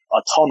toward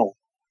a tunnel.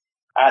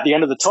 At the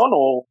end of the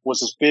tunnel was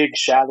this big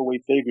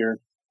shadowy figure.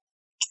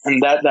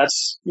 And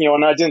that's,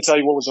 and I didn't tell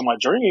you what was in my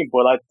dream,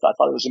 but I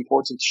thought it was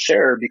important to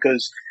share,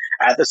 because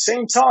at the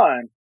same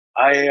time,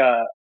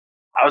 I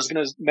was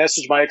going to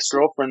message my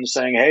ex-girlfriend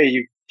saying,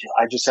 hey,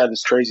 I just had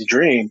this crazy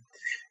dream,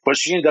 but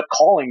she ended up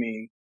calling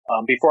me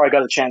before I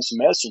got a chance to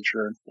message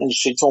her. And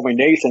she told me,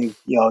 Nathan,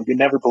 you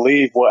never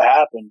believe what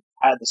happened.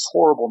 I had this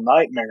horrible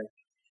nightmare.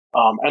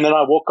 And then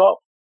I woke up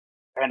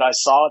and I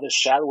saw this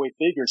shadowy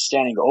figure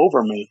standing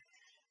over me.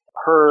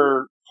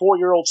 Her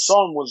 4-year-old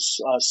son was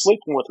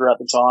sleeping with her at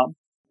the time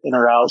in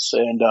her house,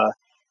 and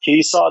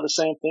he saw the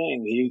same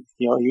thing.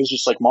 He was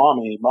just like,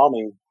 Mommy,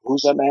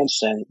 who's that man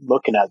standing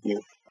looking at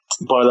you?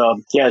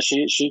 But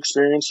she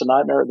experienced a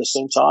nightmare at the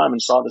same time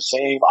and saw the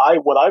same,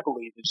 what I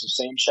believe is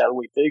the same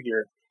shadowy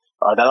figure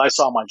that I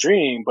saw in my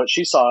dream. But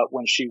she saw it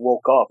when she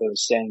woke up. It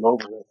was standing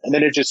over her, and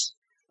then it just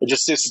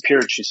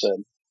disappeared. She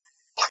said.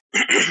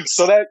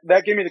 So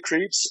that gave me the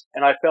creeps,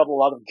 and I felt a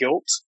lot of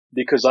guilt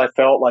because I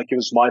felt like it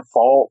was my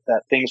fault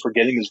that things were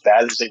getting as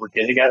bad as they were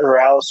getting at her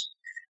house.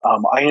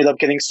 I ended up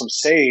getting some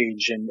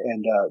sage, and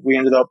we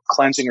ended up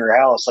cleansing her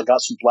house. I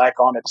got some black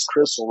onyx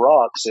crystal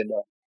rocks and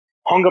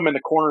hung them in the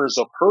corners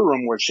of her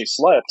room where she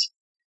slept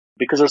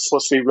because they're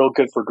supposed to be real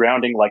good for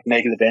grounding like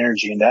negative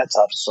energy and that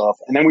type of stuff.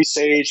 And then we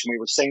saged, and we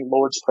were saying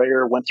Lord's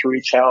Prayer, went through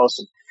each house,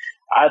 and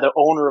I had the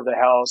owner of the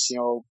house,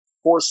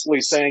 forcefully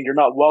saying, "You're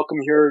not welcome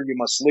here, you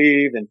must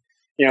leave," and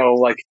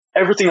like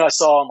everything I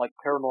saw in like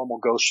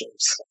paranormal ghost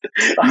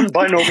shows. I'm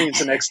by no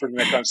means an expert in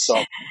that kind of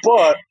stuff,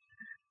 but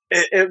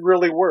it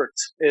really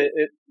worked.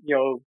 It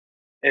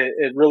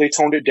really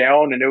toned it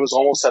down, and it was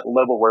almost at the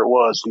level where it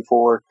was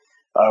before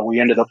we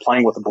ended up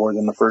playing with the board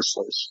in the first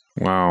place.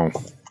 Wow.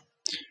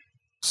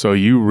 So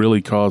you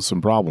really caused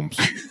some problems.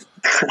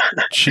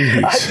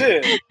 Jeez. I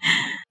did.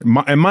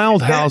 My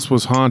old house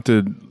was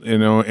haunted,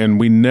 and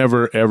we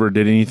never ever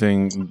did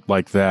anything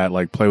like that,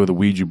 like play with a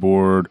Ouija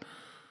board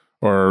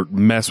or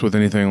mess with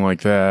anything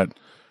like that.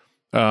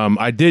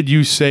 I did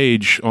use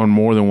sage on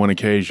more than one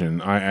occasion.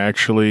 I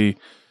actually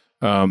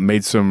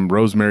made some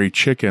rosemary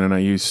chicken, and I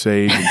used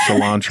sage and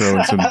cilantro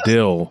and some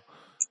dill.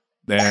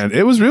 And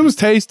it was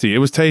tasty. It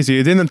was tasty.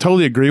 It didn't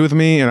totally agree with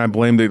me, and I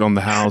blamed it on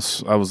the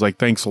house. I was like,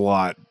 "Thanks a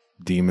lot,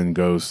 demon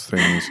ghost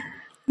things."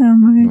 Oh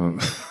my.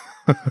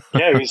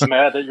 Yeah, he was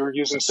mad that you were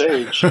using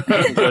sage. Like,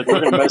 we're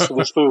going to mess with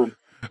his food.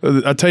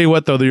 I'll tell you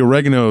what, though, the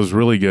oregano is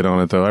really good on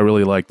it, though. I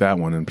really like that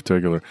one in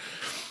particular.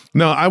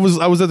 No, I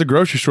was at the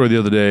grocery store the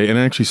other day, and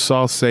I actually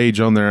saw sage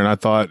on there, and I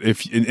thought,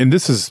 and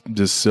this is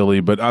just silly,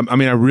 but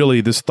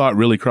this thought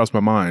really crossed my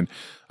mind.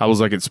 I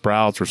was like at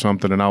Sprouts or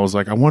something, and I was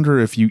like, I wonder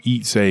if you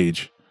eat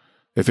sage,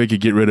 if it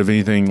could get rid of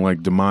anything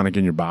like demonic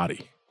in your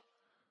body.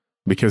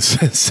 Because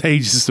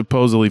sage is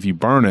supposedly, if you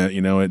burn it,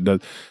 it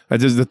does.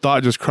 The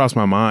thought just crossed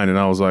my mind, and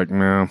I was like,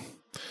 no.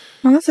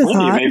 Well, that's a You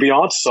thought. may be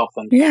onto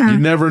something. Yeah. You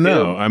never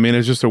know. I mean,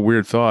 it's just a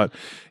weird thought.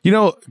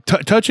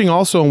 Touching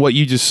also on what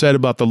you just said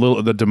about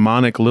the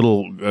demonic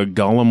little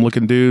golem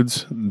looking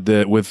dudes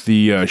with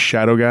the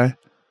shadow guy.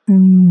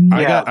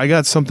 I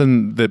got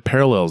something that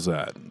parallels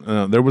that.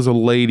 There was a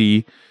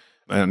lady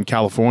in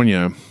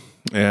California,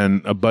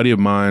 and a buddy of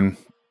mine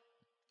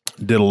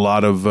did a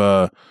lot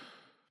of.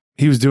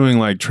 He was doing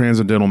like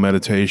transcendental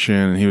meditation,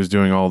 and he was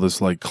doing all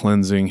this like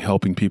cleansing,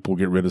 helping people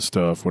get rid of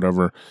stuff,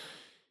 whatever.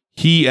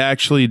 He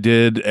actually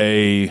did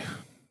and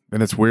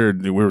it's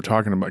weird that we were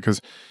talking about, because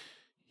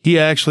he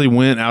actually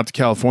went out to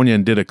California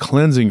and did a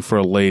cleansing for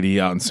a lady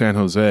out in San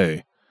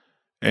Jose.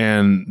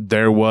 And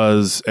there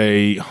was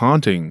a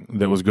haunting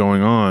that was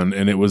going on,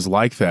 and it was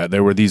like that.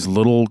 There were these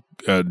little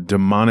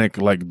demonic,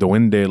 like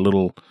duende,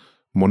 little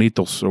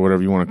monitos, or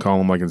whatever you want to call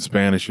them, like in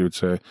Spanish you would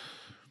say.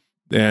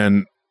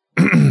 And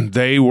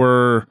they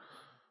were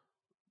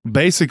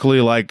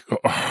basically like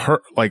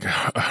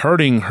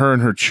hurting her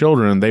and her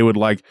children. They would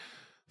like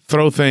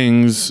throw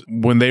things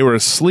when they were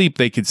asleep.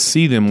 They could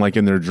see them like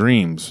in their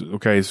dreams.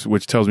 Okay.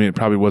 Which tells me it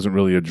probably wasn't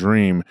really a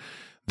dream.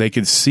 They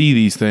could see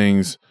these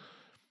things,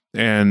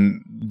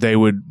 and they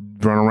would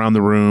run around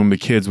the room. The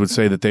kids would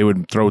say that they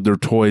would throw their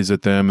toys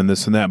at them and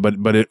this and that. But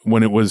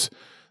when it was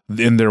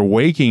in their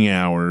waking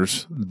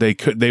hours,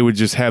 they would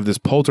just have this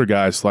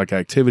poltergeist like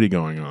activity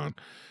going on.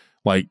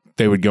 Like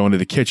they would go into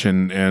the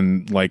kitchen,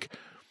 and like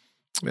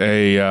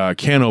a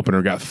can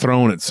opener got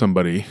thrown at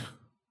somebody,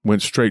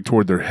 went straight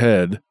toward their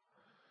head.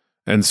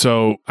 And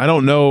so I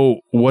don't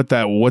know what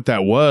that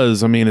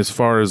was. I mean, as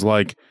far as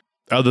like,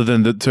 other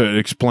than to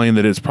explain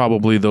that it's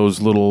probably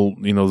those little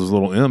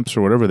imps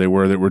or whatever they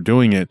were that were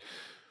doing it.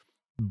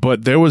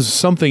 But there was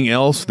something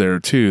else there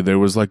too. There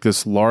was like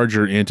this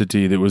larger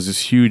entity that was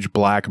this huge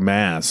black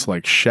mass,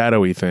 like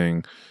shadowy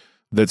thing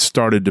that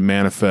started to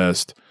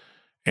manifest.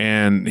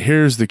 And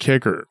here's the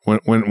kicker.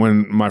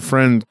 When my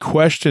friend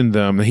questioned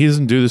them, he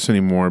doesn't do this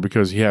anymore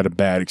because he had a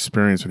bad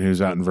experience when he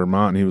was out in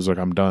Vermont, and he was like,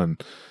 I'm done.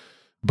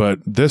 But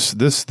this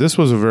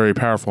was a very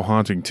powerful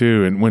haunting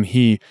too. And when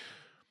he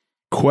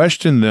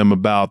questioned them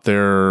about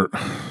their,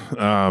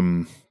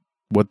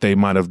 what they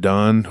might have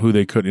done, who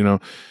they could,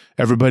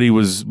 everybody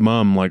was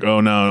mum, like,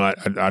 oh no, I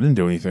didn't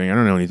do anything. I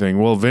don't know anything.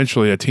 Well,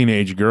 eventually a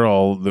teenage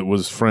girl that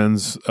was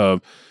friends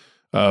of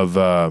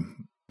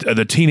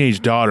the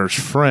teenage daughter's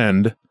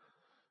friend,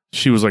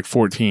 she was like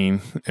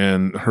 14,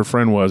 and her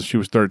friend she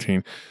was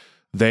 13.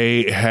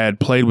 They had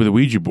played with a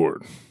Ouija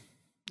board,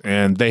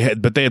 and they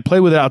had played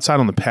with it outside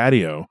on the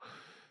patio.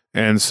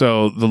 And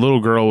so the little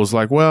girl was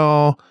like,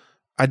 well,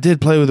 I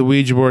did play with the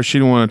Ouija board. She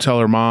didn't want to tell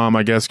her mom,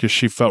 I guess, because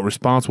she felt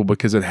responsible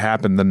because it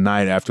happened the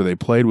night after they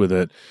played with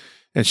it.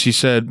 And she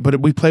said, but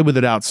we played with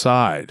it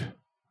outside.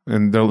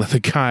 And the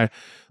guy,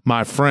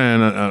 my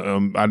friend,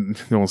 I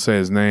don't say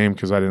his name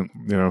because I didn't,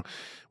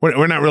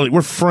 we're not really,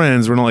 we're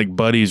friends. We're not like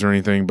buddies or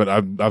anything, but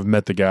I've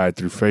met the guy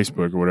through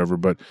Facebook or whatever.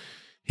 But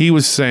he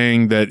was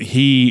saying that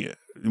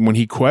when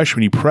he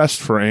pressed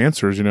for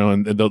answers,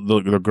 and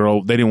the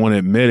girl, they didn't want to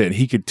admit it.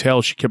 He could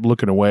tell she kept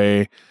looking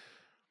away.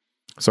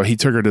 So he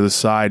took her to the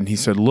side and he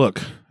said,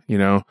 look,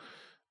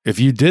 if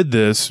you did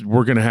this,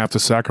 we're going to have to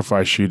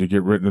sacrifice you to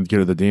get rid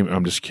of the demon.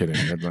 I'm just kidding.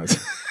 And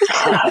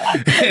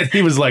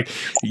he was like,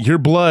 your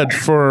blood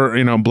for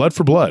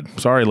blood.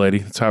 Sorry, lady.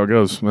 That's how it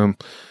goes. They're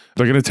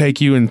going to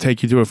take you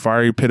to a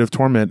fiery pit of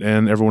torment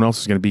and everyone else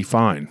is going to be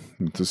fine.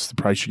 It's the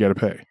price you got to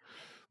pay.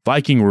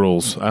 Viking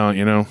rules,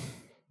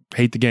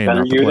 hate the game, better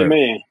not the you player. than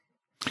me.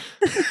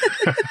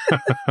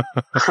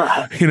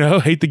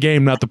 Hate the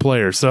game, not the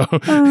player. So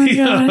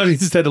he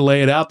just had to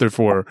lay it out there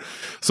for her.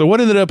 So what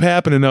ended up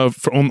happening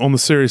on the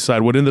serious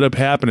side, what ended up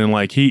happening,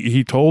 like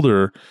he told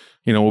her,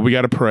 well, we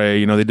got to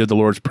pray. They did the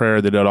Lord's Prayer.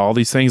 They did all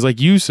these things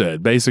like you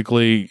said,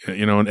 basically,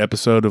 an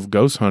episode of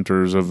Ghost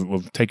Hunters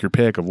of take your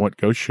pick of what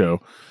ghost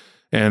show.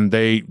 And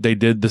they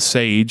did the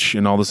sage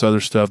and all this other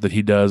stuff that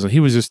he does. And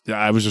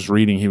I was just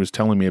reading, he was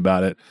telling me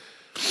about it.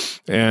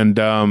 And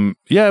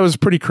it was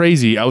pretty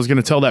crazy. I was going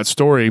to tell that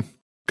story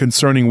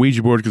concerning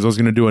Ouija boards because I was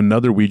going to do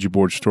another Ouija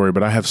board story,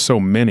 but I have so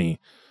many.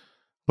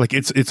 Like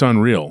it's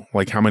unreal.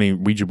 Like how many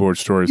Ouija board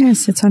stories?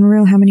 Yes, it's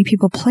unreal how many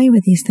people play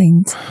with these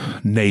things.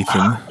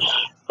 Nathan,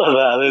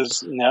 that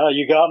is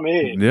you got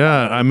me.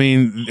 Yeah, I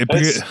mean,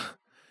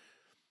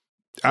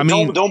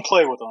 don't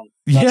play with them.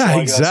 That's yeah,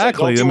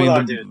 exactly. I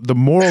mean, the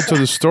moral to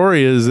the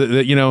story is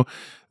that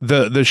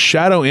the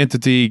shadow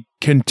entity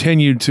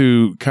continued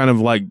to kind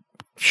of like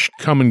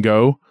come and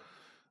go,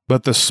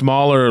 but the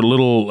smaller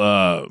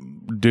little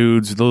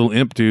dudes, the little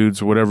imp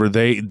dudes or whatever,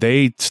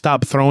 they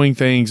stopped throwing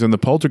things and the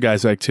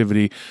poltergeist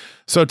activity.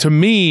 So to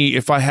me,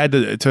 if I had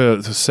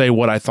to say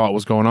what I thought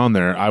was going on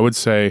there, I would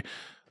say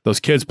those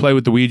kids play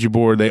with the Ouija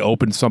board, they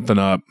opened something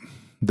up,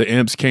 the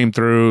imps came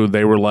through,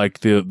 they were like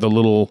the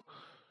little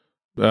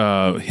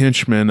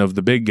henchmen of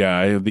the big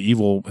guy, of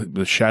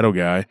the shadow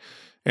guy,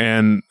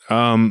 and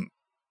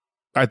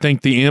I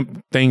think the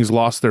imp things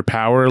lost their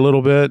power a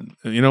little bit,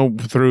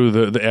 through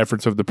the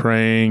efforts of the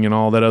praying and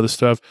all that other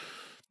stuff.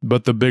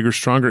 But the bigger,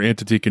 stronger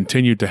entity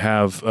continued to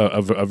have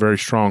a very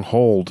strong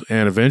hold.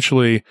 And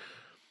eventually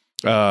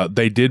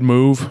they did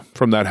move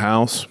from that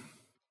house.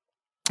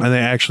 And they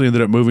actually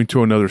ended up moving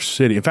to another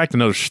city. In fact,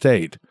 another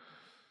state.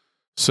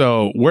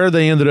 So where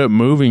they ended up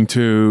moving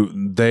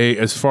to,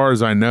 as far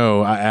as I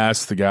know, I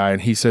asked the guy,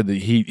 and he said that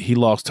he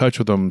lost touch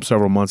with them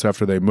several months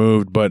after they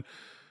moved. But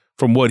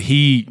from what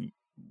he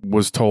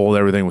was told,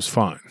 everything was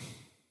fine.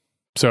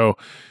 So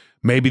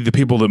maybe the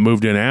people that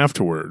moved in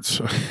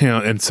afterwards,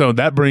 and so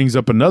that brings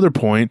up another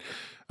point.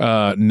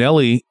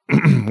 Nelly,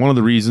 one of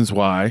the reasons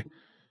why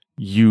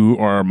you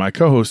are my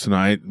co-host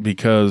tonight,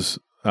 because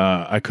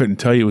I couldn't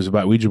tell you it was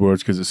about Ouija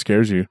boards because it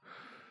scares you.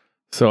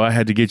 So I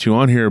had to get you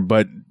on here.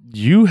 But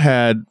you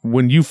had,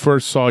 when you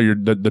first saw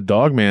the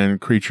Dogman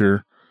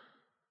creature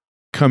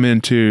come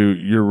into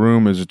your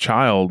room as a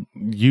child,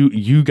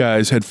 you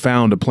guys had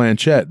found a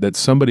planchette that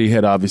somebody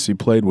had obviously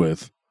played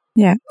with.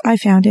 Yeah, I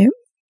found it.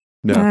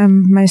 Yeah.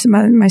 My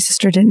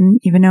sister didn't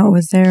even know it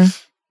was there.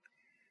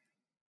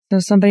 So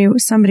somebody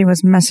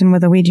was messing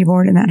with a Ouija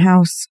board in that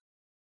house.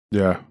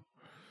 Yeah.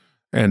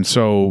 And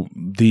so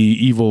the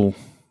evil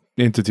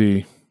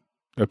entity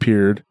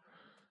appeared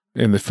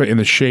in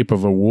the shape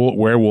of a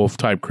werewolf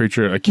type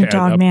creature,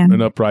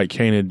 an upright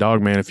canid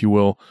dogman, if you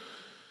will.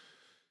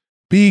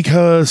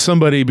 Because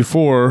somebody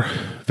before,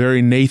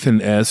 very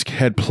Nathan-esque,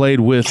 had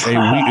played with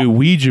a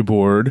Ouija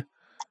board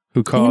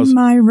who caused... In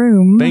my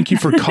room. Thank you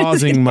for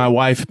causing my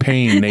wife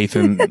pain,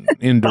 Nathan,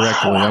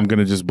 indirectly. I'm going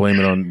to just blame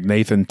it on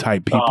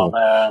Nathan-type people.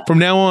 Oh, from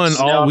now on,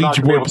 all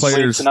Ouija board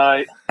players...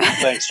 Tonight.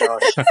 Thanks,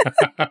 Josh.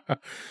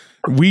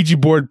 Ouija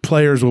board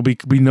players will be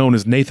known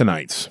as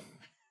Nathanites.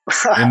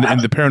 in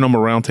the paranormal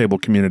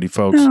roundtable community,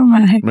 folks. Oh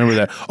my. Remember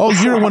that. Oh,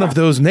 you're one of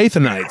those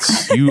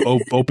Nathanites. You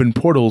open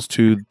portals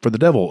for the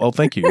devil. Oh,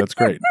 thank you. That's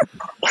great.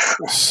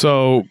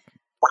 So,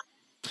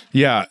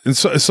 yeah, and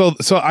so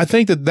I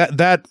think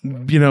that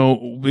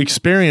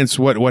experience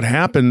what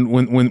happened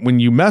when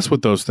you mess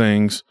with those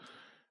things,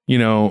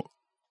 it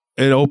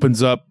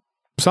opens up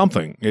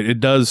something. It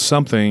does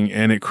something,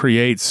 and it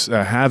creates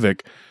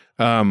havoc.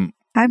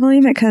 I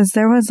believe it because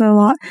there was a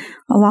lot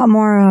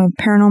more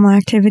paranormal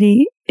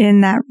activity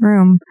in that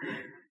room,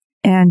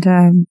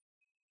 and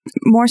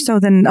more so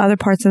than other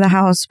parts of the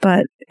house.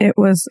 But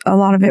a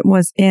lot of it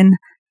was in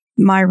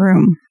my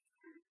room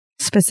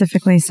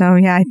specifically. So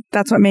yeah,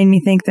 that's what made me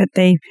think that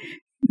they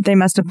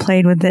must have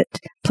played with the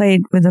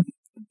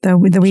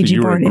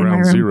Ouija board in my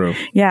room. Zero.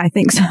 Yeah, I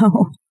think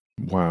so.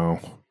 Wow.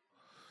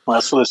 Well,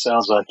 that's what it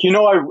sounds like.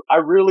 I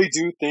really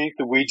do think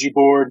the Ouija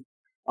board,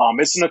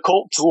 it's an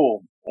occult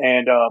tool.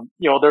 And,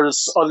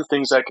 there's other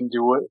things that can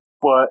do it,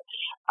 but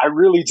I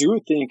really do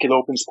think it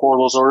opens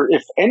portals, or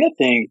if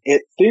anything,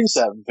 it thins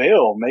that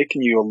veil,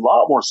 making you a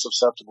lot more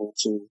susceptible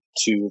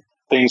to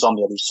things on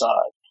the other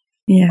side.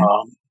 Yeah.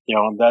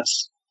 And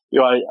that's,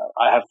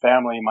 I have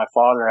family. My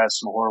father had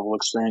some horrible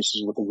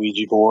experiences with the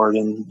Ouija board,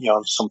 and,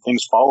 some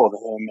things followed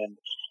him, and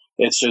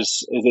it's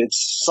just,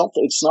 it's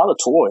something, it's not a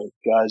toy,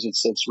 guys.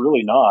 It's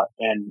really not.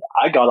 And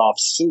I got off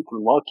super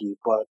lucky,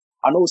 but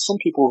I know some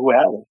people who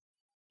haven't,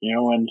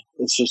 and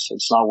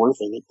it's not worth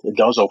it. It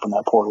does open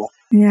that portal.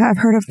 Yeah. I've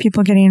heard of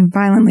people getting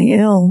violently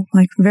ill,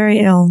 like very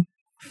ill,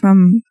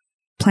 from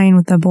playing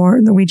with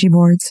the Ouija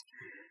boards.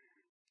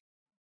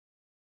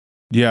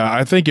 Yeah,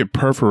 I think it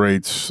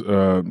perforates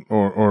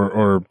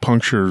or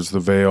punctures the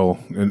veil.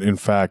 In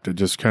fact, it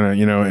just kind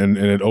of, and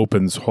it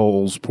opens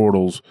holes,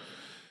 portals.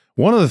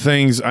 One of the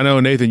things I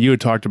know, Nathan, you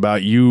had talked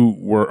about, you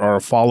are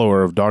a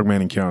follower of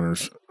Dogman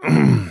Encounters.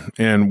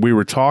 And we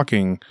were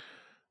talking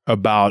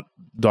about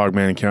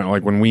Dogman Encounter,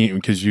 like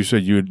because you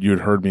said you had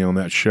heard me on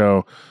that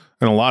show.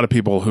 And a lot of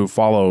people who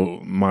follow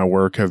my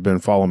work have been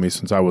following me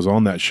since I was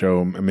on that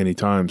show many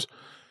times.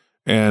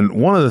 And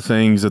one of the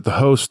things that the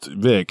host,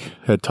 Vic,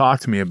 had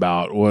talked to me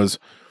about was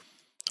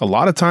a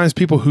lot of times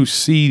people who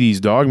see these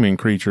dogman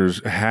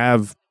creatures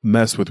have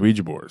messed with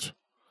Ouija boards.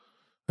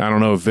 I don't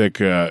know if Vic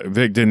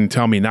didn't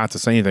tell me not to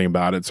say anything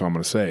about it, so I'm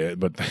going to say it.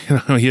 But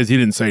he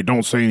didn't say,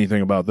 don't say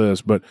anything about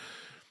this. But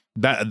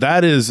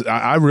that is,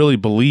 I really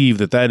believe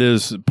that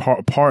is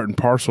part and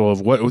parcel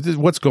of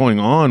what's going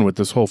on with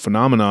this whole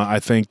phenomena. I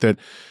think that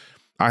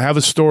I have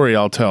a story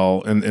I'll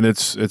tell, and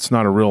it's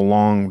not a real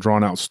long,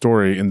 drawn-out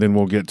story, and then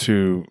we'll get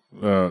to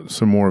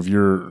some more of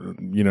your,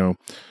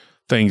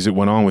 things that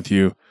went on with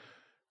you.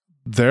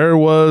 There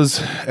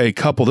was a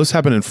couple, this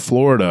happened in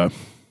Florida,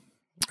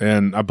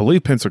 and I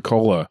believe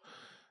Pensacola,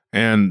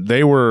 and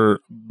they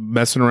were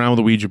messing around with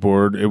the Ouija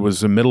board. It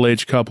was a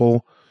middle-aged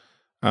couple.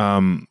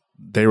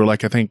 They were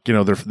like, I think, their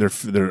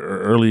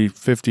early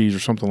 50s or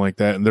something like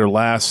that, and their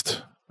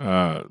last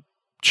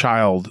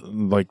child,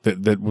 like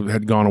that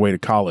had gone away to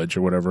college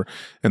or whatever,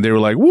 and they were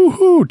like,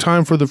 woohoo,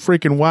 time for the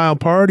freaking wild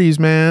parties,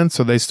 man.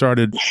 So they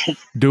started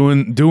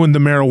doing the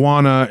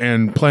marijuana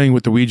and playing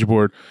with the Ouija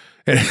board.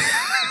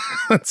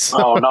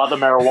 So, not the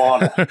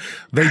marijuana.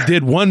 They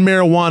did one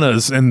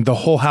marijuanas and the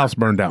whole house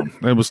burned down.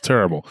 It was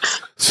terrible.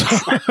 So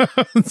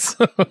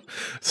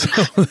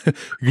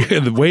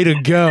way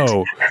to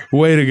go.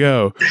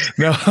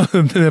 Now,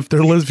 if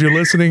you're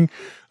listening,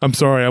 I'm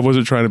sorry.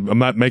 I'm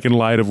not making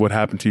light of what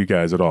happened to you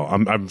guys at all.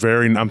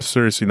 I'm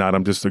seriously not.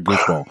 I'm just a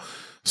goofball.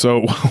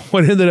 So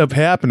what ended up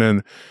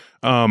happening,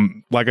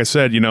 like I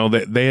said,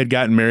 they had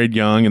gotten married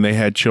young and they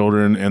had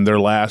children, and their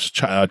last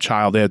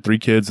child, they had 3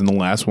 kids, and the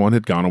last one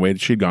she'd gone away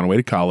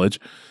to college.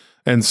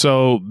 And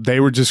so they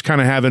were just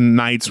kind of having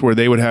nights where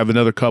they would have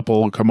another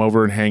couple come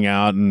over and hang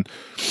out, and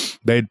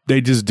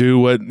they just do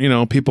what,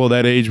 people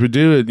that age would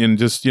do it. And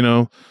just,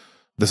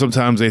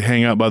 sometimes they'd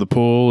hang out by the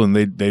pool and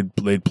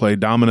they'd play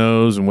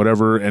dominoes and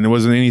whatever. And it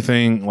wasn't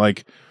anything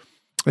like,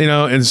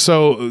 and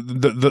so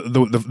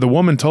the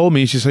woman told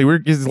me, she said,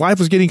 his life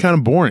was getting kind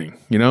of boring.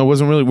 We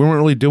weren't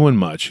really doing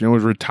much. It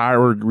was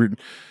retired.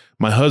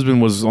 My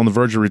husband was on the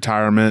verge of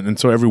retirement. And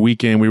so every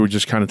weekend we were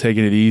just kind of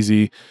taking it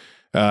easy.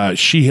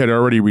 She had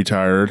already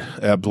retired,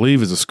 I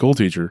believe, as a school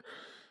teacher.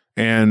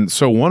 And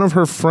so one of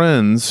her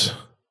friends,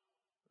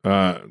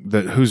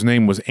 whose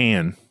name was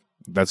Anne,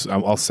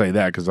 I'll say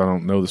that because I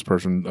don't know this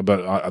person,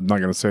 but I'm not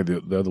going to say the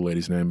other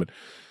lady's name, but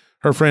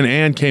her friend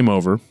Anne came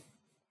over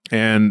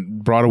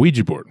and brought a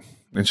Ouija board,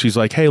 and she's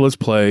like, hey, let's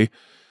play.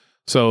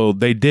 So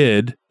they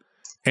did,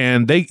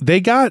 and they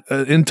got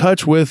in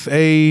touch with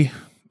a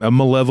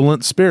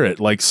malevolent spirit,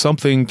 like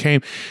something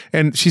came,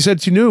 and she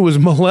said she knew it was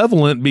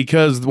malevolent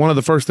because one of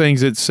the first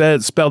things it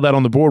spelled out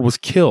on the board was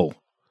kill.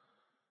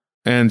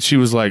 And she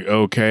was like,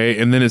 okay.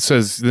 And then it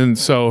says,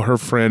 so her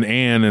friend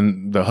Anne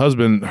and the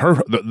husband,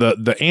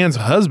 the Anne's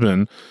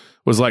husband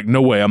was like,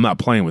 no way, I'm not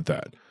playing with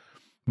that.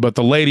 But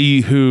the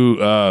lady who,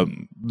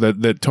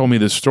 that told me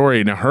this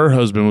story, now her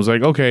husband was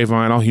like, okay,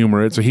 fine, I'll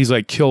humor it. So he's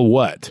like, kill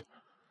what?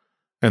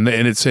 And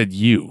it said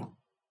you.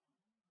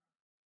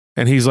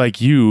 And he's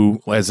like,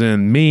 you, as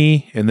in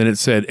me. And then it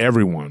said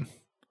everyone.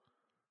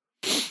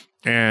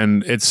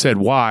 And it said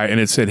why? And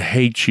it said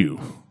hate you.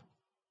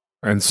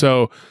 And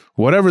so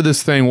whatever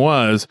this thing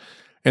was,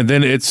 and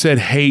then it said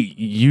hate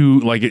you,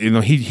 like,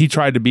 he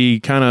tried to be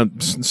kind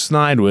of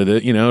snide with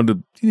it,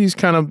 he's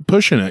kind of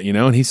pushing it,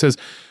 and he says,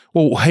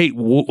 well, hate,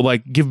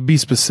 like, be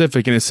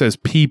specific, and it says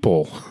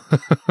people.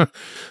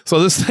 So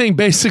this thing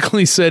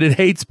basically said it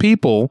hates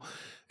people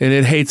and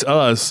it hates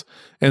us.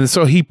 And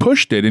so he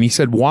pushed it and he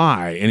said,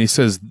 why? And he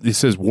says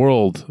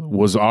world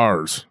was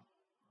ours.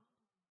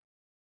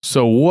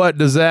 So what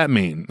does that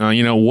mean?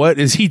 What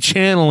is he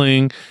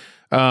channeling?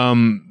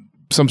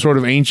 Some sort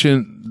of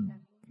ancient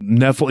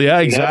Nephilim. Yeah,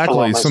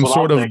 exactly. Some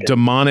sort of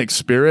demonic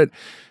spirit.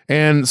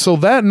 And so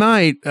that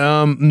night,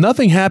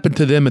 nothing happened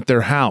to them at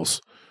their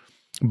house,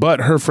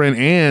 but her friend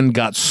Anne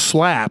got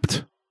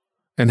slapped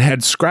and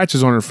had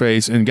scratches on her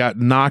face and got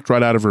knocked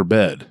right out of her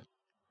bed.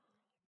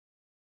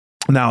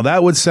 Now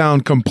that would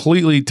sound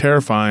completely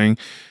terrifying.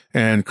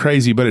 and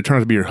crazy, but it turned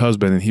out to be her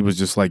husband, and he was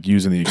just like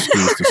using the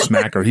excuse to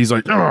smack her. He's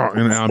like, oh,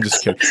 and I'm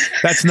just kidding.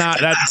 That's not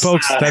that,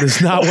 folks. That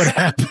is not what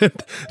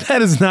happened.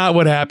 That is not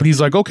what happened.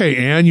 He's like, okay,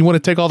 Ann, you want to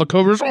take all the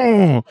covers?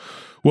 Oh,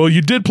 well,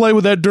 you did play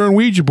with that darn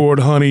Ouija board,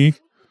 honey.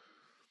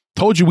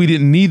 Told you we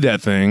didn't need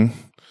that thing.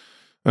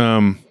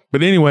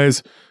 But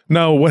anyways,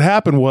 no, what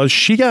happened was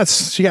she got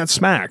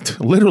smacked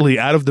literally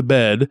out of the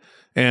bed,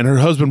 and her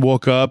husband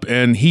woke up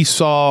and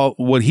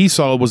what he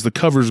saw was the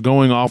covers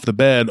going off the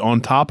bed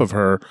on top of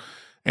her.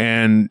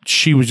 And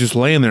she was just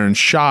laying there in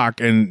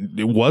shock, and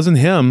it wasn't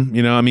him,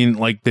 you know. I mean,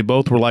 like they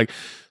both were like.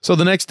 So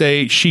the next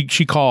day, she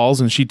calls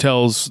and she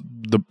tells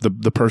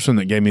the person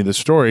that gave me this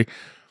story.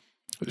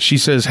 She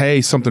says,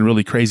 "Hey, something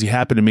really crazy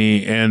happened to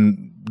me,"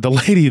 and the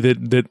lady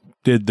that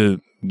did the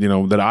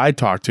that I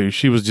talked to,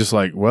 she was just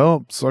like,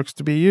 "Well, sucks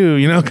to be you,"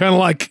 kind of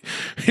like,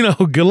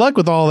 good luck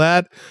with all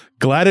that.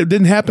 Glad it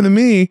didn't happen to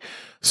me.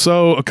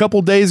 So a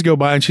couple days go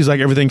by, and she's like,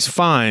 everything's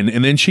fine,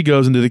 and then she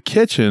goes into the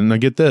kitchen. Now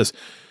get this.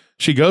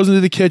 She goes into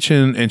the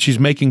kitchen and she's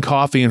making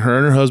coffee, and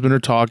her husband are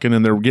talking,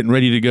 and they're getting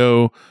ready to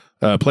go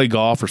play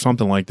golf or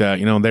something like that.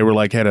 They were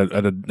like at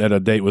a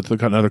date with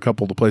another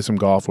couple to play some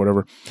golf,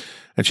 whatever.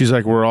 And she's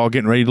like, we're all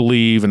getting ready to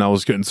leave, and I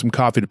was getting some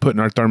coffee to put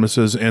in our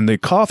thermoses, and the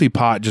coffee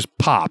pot just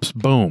pops,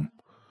 boom,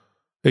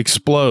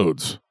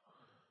 explodes,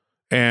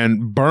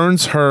 and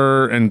burns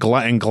her, and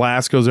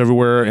glass goes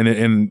everywhere,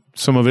 and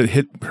some of it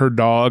hit her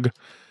dog.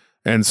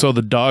 And so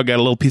the dog got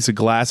a little piece of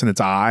glass in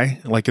its eye,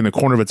 like in the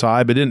corner of its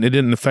eye, but it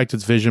didn't affect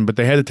its vision. But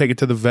they had to take it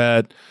to the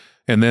vet,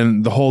 and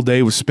then the whole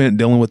day was spent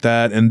dealing with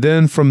that. And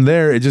then from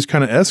there, it just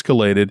kind of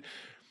escalated.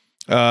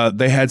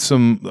 They had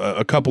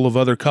a couple of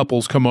other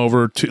couples come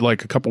over to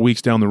like a couple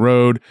weeks down the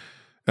road.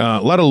 A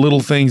lot of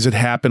little things that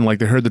happened, like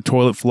they heard the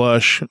toilet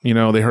flush. They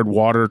heard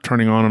water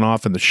turning on and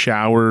off in the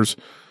showers.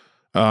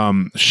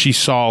 She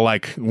saw,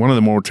 like, one of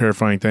the more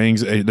terrifying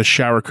things, the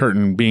shower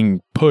curtain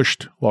being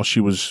pushed while she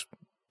was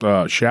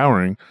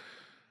showering.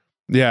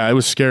 Yeah, it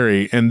was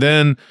scary. And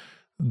then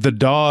the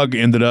dog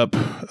ended up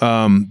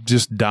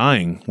just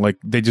dying. Like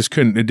they just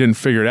it didn't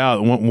figure it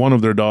out. One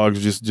of their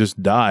dogs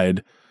just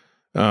died.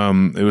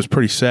 It was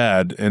pretty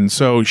sad. And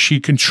so she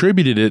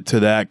contributed it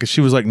to that because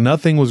she was like,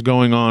 nothing was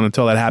going on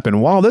until that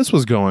happened. While this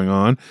was going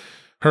on,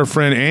 her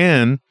friend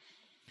Ann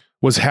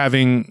was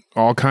having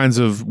all kinds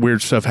of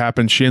weird stuff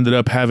happen. She ended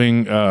up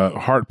having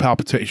heart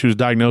palpitations. She was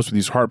diagnosed with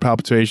these heart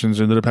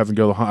palpitations, ended up having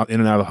to go in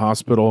and out of the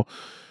hospital.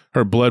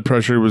 Her blood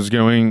pressure was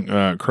going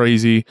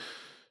crazy.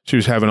 She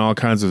was having all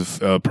kinds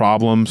of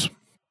problems.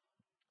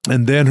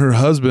 And then her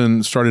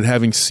husband started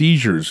having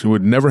seizures, who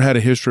had never had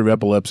a history of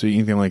epilepsy,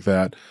 anything like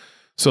that.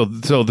 So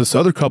this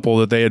other couple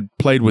that they had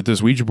played with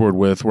this Ouija board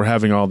with were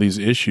having all these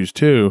issues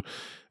too.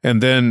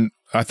 And then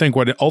I think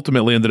what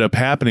ultimately ended up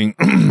happening,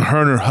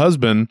 her and her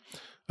husband,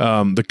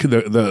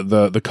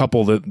 the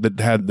couple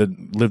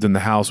that lived in the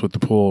house with the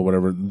pool or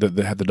whatever,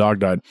 that had the dog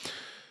died,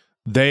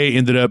 they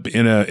ended up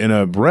in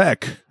a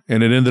wreck.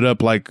 And it ended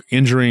up like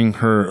injuring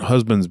her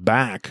husband's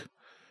back.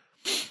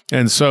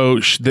 And so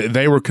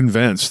they were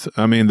convinced,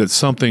 that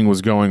something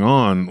was going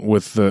on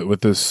with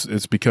this.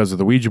 It's because of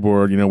the Ouija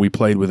board. We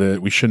played with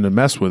it. We shouldn't have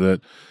messed with it.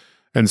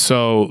 And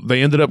so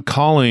they ended up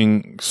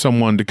calling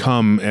someone to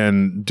come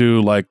and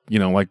do like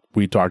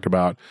we talked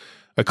about,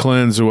 a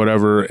cleanse or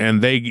whatever.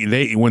 And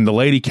they when the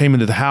lady came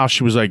into the house,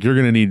 she was like, you're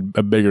going to need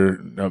a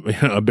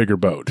bigger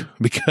boat,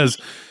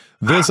 because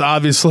this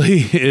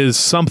obviously is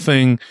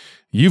something.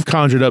 You've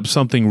conjured up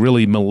something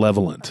really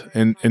malevolent.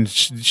 And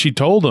she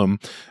told them,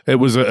 it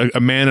was a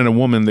man and a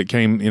woman that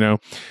came,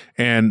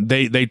 and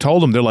they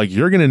told them, they're like,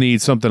 you're going to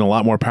need something a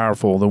lot more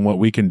powerful than what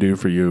we can do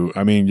for you.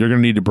 You're going to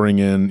need to bring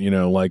in,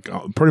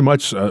 pretty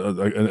much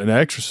an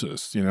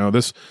exorcist,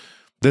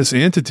 this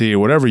entity or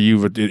whatever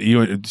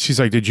she's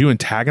like, did you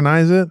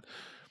antagonize it?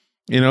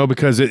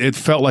 Because it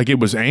felt like it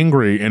was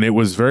angry, and it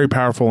was very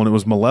powerful, and it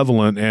was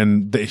malevolent.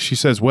 And she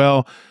says,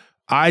 well,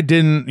 I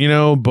didn't,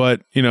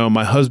 but,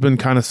 my husband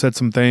kind of said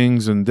some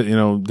things and,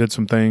 did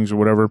some things or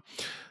whatever.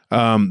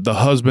 The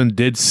husband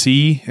did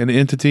see an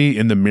entity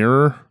in the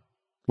mirror,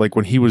 like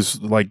when he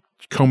was like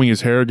combing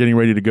his hair, getting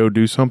ready to go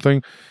do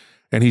something,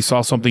 and he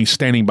saw something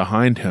standing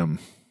behind him.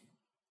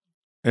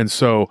 And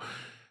so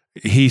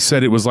he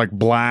said it was like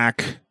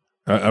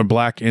a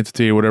black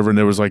entity or whatever. And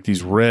there was like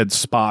these red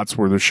spots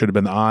where there should have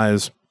been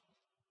eyes.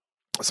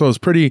 So it was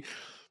pretty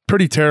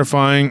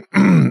terrifying.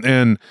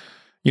 And,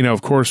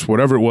 of course,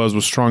 whatever it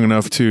was strong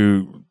enough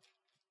to,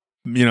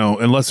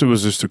 unless it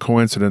was just a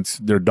coincidence,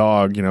 their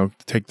dog,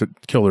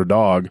 kill their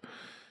dog.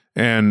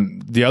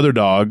 And the other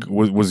dog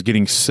was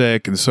getting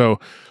sick. And so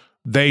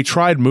they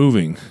tried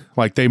moving,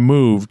 like they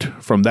moved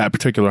from that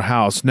particular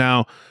house.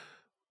 Now,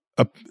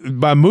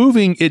 by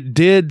moving, it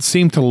did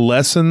seem to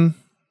lessen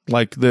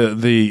like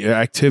the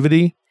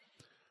activity,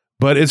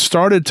 but it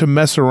started to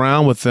mess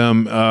around with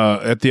them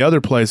at the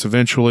other place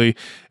eventually.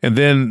 And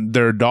then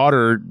their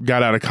daughter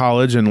got out of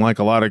college, and like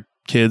a lot of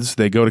kids,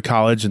 they go to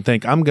college and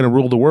think, I'm going to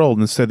rule the world.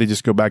 And instead, they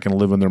just go back and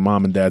live in their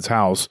mom and dad's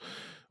house,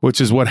 which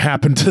is what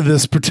happened to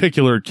this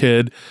particular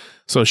kid.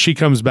 So she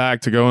comes back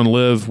to go and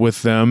live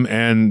with them,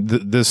 and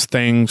this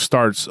thing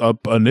starts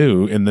up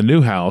anew in the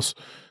new house,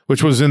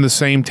 which was in the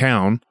same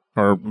town,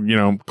 or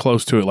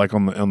close to it, like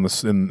in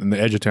the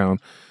edge of town,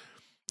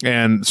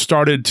 and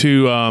started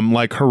to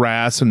like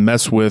harass and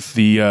mess with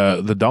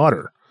the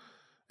daughter.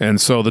 And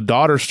so the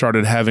daughter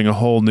started having a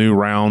whole new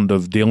round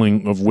of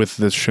dealing with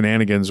this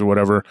shenanigans or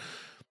whatever,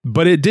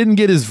 but it didn't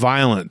get as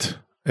violent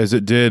as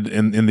it did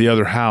in the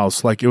other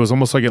house. Like, it was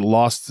almost like it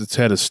lost its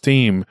head of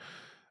steam.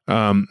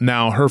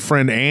 Now, her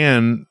friend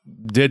Anne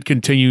did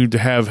continue to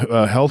have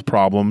health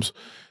problems.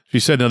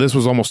 She said, "No, this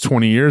was almost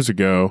 20 years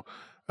ago."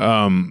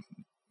 I'm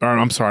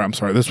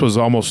sorry. This was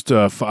almost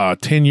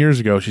 10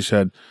 years ago. She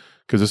said,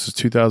 because this is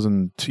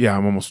 2000. Yeah,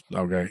 I'm almost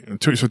okay.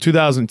 So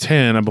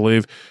 2010, I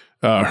believe,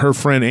 her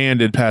friend Anne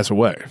did pass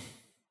away,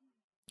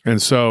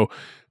 and so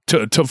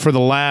for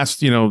the last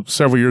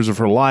several years of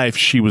her life,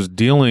 she was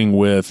dealing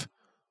with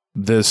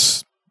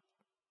this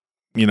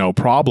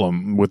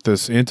problem with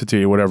this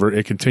entity or whatever.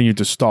 It continued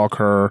to stalk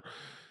her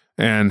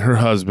and her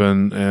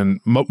husband,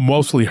 and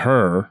mostly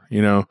her,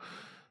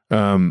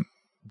 didn't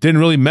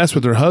really mess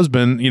with her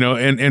husband,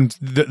 and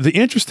the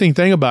interesting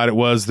thing about it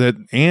was that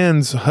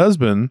Anne's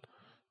husband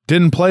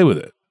didn't play with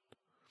it.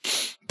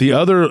 The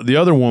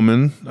other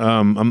woman,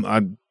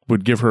 I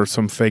would give her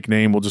some fake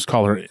name. We'll just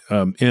call her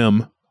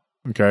M.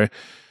 Okay.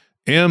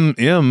 M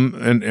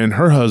and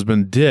her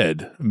husband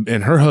did,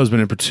 and her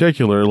husband in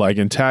particular, like,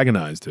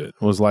 antagonized it.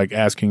 Was like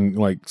asking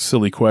like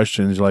silly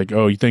questions, like,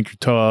 "Oh, you think you're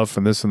tough,"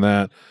 and this and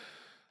that.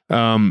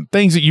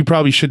 Things that you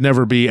probably should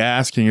never be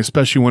asking,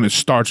 especially when it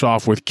starts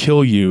off with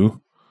 "kill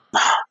you,"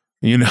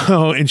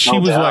 And she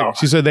was like,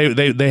 she said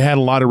they had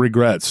a lot of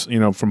regrets,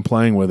 from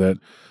playing with it.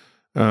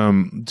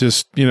 And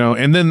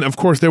then of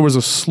course there was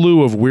a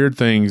slew of weird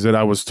things that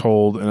I was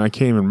told, and I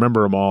can't even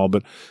remember them all,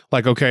 but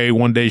like, okay,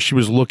 one day she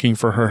was looking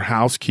for her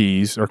house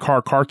keys or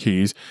car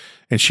keys,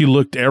 and she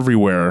looked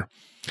everywhere.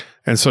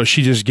 And so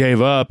she just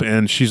gave up,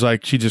 and she's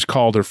like, she just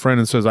called her friend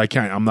and says,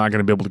 I'm not going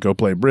to be able to go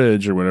play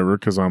bridge or whatever,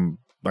 because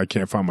I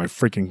can't find my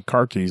freaking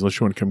car keys unless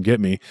you want to come get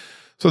me.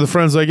 So the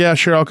friend's like, "Yeah,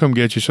 sure, I'll come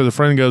get you." So the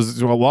friend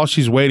goes, well, while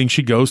she's waiting,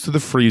 she goes to the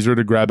freezer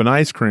to grab an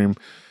ice cream,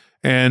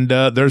 and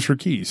there's her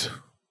keys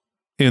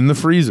in the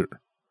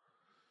freezer.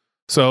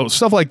 So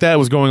stuff like that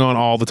was going on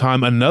all the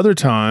time. Another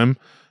time,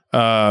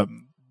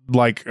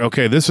 like,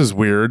 okay, this is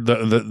weird.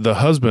 The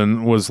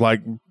husband was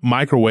like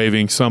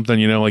microwaving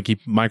something, like he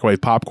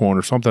microwaved popcorn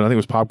or something. I think it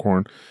was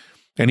popcorn.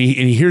 And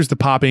he hears the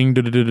popping,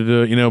 but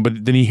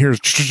then he hears,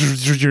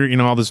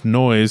 all this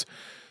noise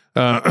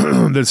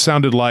that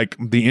sounded like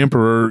the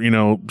Emperor,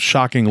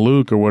 shocking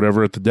Luke or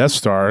whatever at the Death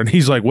Star. And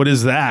he's like, "What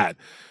is that?"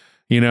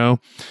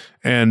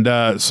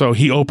 And so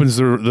he opens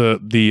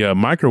the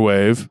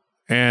microwave,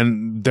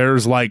 and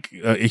there's like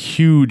a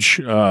huge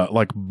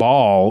like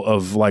ball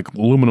of like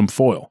aluminum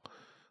foil,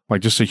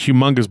 like just a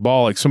humongous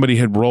ball, like somebody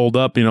had rolled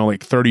up,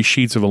 like 30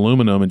 sheets of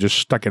aluminum and just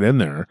stuck it in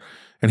there.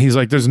 And he's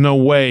like, "There's no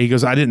way." He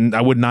goes, I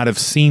would not have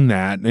seen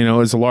that.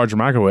 It's a larger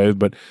microwave,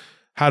 but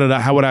how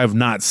would I have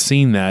not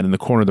seen that in the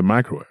corner of the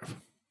microwave?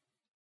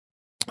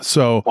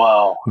 So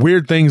wow.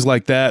 Weird things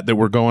like that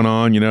were going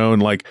on,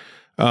 and like,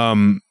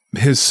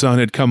 his son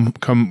had come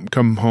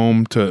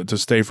home to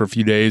stay for a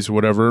few days or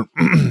whatever.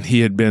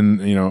 He had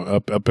been,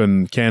 up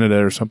in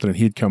Canada or something, and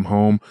he'd come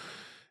home,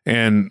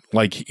 and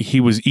like he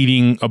was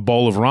eating a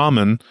bowl of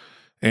ramen,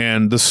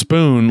 and the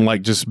spoon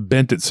like just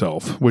bent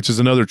itself, which is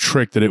another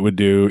trick that it would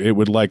do. It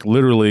would like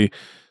literally,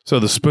 so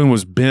the spoon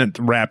was bent,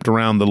 wrapped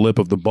around the lip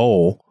of the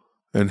bowl,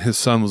 and his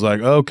son was like,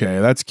 "Okay,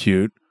 that's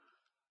cute."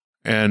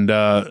 And,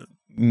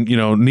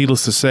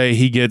 needless to say,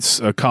 he gets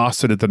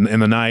accosted in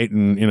the night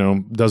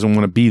and, doesn't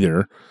want to be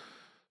there.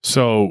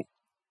 So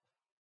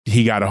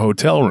he got a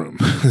hotel room.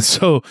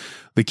 So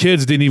the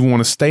kids didn't even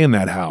want to stay in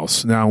that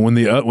house. Now, when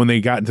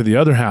they got into the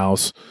other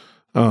house,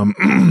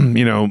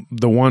 the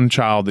one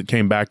child that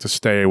came back to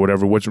stay or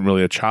whatever wasn't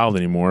really a child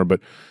anymore, but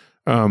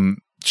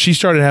she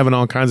started having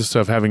all kinds of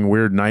stuff, having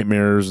weird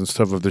nightmares and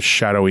stuff of this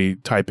shadowy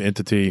type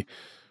entity.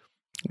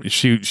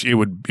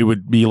 It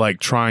would be like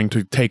trying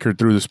to take her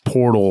through this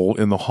portal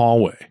in the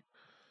hallway.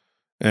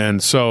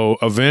 And so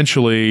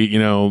eventually,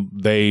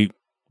 they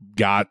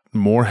got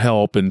more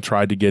help and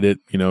tried to get it,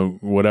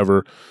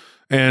 whatever.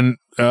 And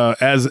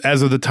as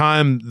of the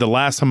time, the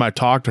last time I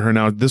talked to her,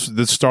 now this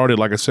started,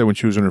 like I said, when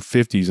she was in her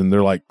 50s, and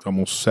they're like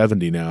almost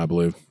 70 now, I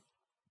believe.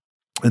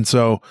 And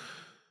so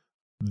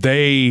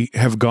they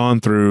have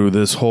gone through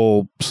this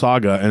whole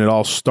saga, and it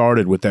all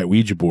started with that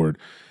Ouija board.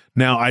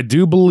 Now, I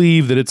do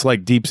believe that it's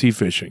like deep sea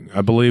fishing.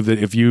 I believe that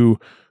if you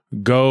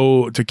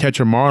go to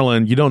catch a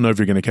marlin, you don't know if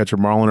you're going to catch a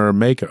marlin or a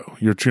mako.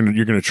 You're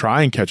going to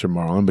try and catch a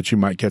marlin, but you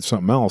might catch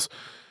something else.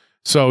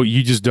 So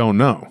you just don't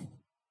know.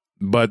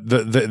 But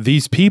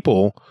these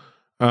people,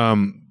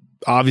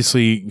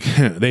 obviously,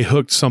 they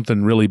hooked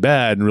something really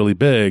bad and really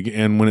big.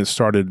 And when it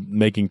started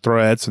making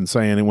threats and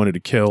saying it wanted to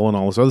kill and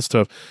all this other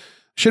stuff,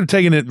 should have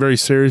taken it very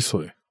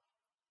seriously.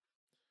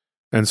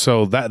 And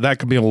so that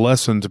could be a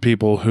lesson to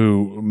people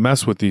who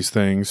mess with these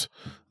things.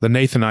 The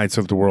Nathanites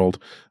of the world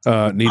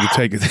need to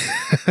take it.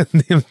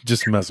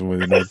 Just messing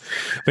with you.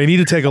 They need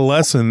to take a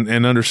lesson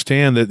and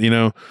understand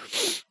that,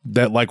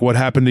 that like what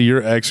happened to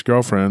your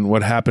ex-girlfriend,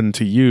 what happened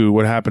to you,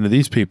 what happened to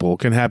these people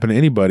can happen to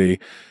anybody.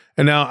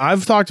 And now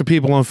I've talked to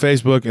people on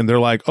Facebook and they're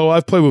like, oh,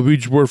 I've played with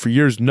Ouija board for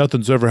years.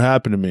 Nothing's ever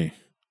happened to me.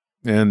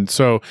 And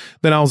so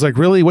then I was like,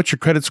 really? What's your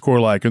credit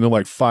score like? And they're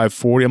like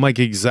 540. I'm like,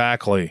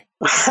 exactly.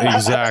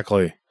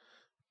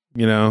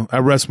 I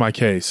rest my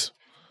case,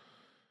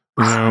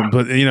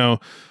 but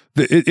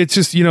it's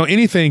just,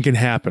 anything can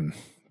happen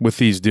with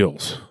these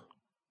deals.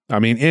 I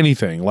mean,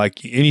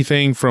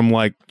 anything from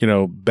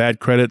bad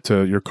credit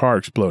to your car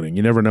exploding.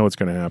 You never know what's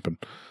going to happen.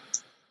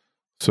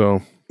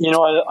 So,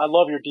 I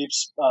love your deep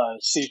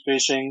sea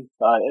fishing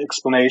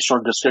explanation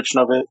or description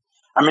of it.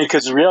 I mean,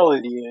 because the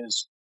reality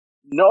is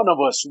none of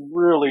us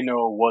really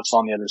know what's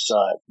on the other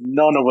side.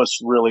 None of us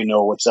really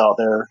know what's out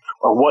there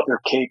or what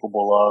they're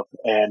capable of.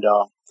 And,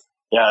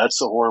 yeah,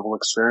 it's a horrible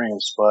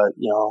experience, but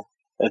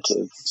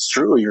it's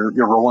true. You're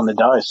rolling the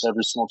dice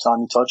every single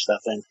time you touch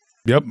that thing.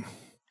 Yep.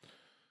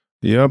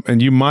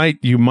 And you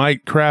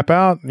might crap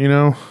out,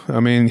 I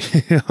mean,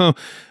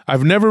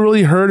 I've never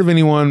really heard of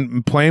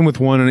anyone playing with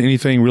one and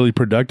anything really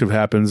productive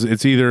happens.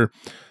 It's either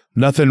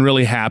nothing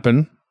really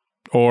happened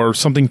or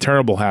something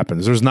terrible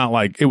happens. There's not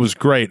like, it was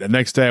great. The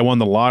next day I won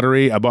the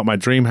lottery. I bought my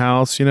dream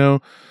house, nothing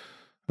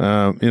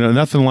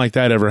like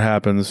that ever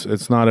happens.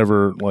 It's not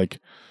ever like.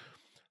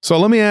 So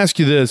let me ask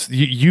you this,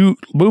 you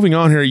moving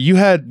on here,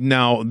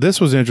 now this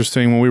was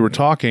interesting when we were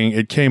talking,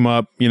 it came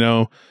up,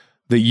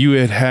 that you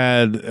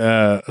had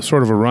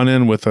sort of a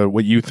run-in with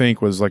what you think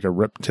was like a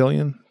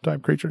reptilian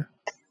type creature.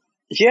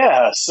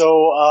 Yeah.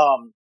 So,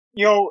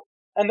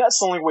 and that's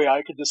the only way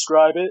I could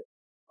describe it.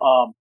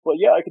 But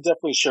yeah, I could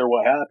definitely share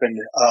what happened.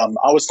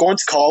 I was going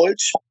to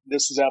college.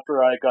 This was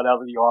after I got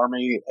out of the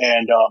Army.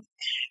 And,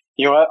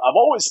 I've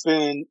always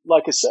been,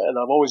 like I said,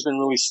 I've always been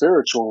really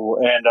spiritual.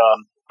 And,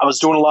 I was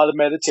doing a lot of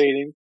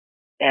meditating,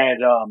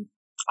 and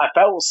I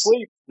fell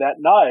asleep that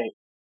night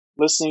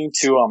listening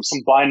to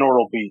some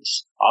binaural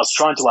beats. I was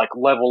trying to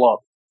level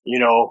up,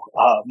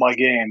 my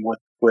game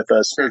with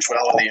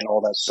spirituality and all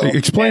that stuff.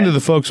 Explain to the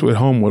folks at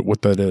home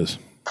what that is.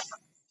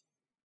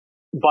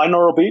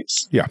 Binaural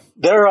beats. Yeah,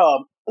 they're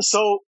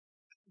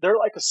they're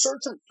like a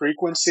certain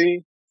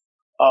frequency.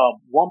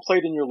 One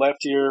played in your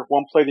left ear,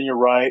 one played in your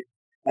right,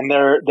 and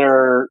they're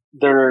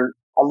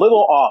a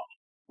little off.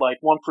 Like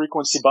one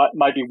frequency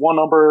might be one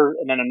number,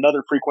 and then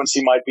another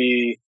frequency might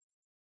be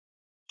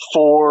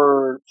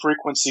 4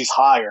 frequencies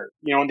higher.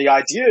 And the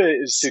idea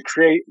is to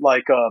create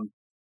an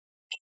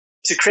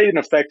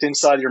effect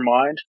inside your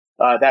mind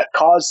that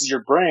causes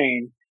your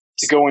brain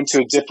to go into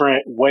a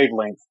different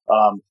wavelength.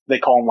 They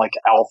call them like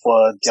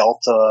alpha,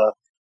 delta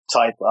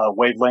type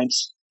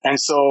wavelengths, and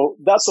so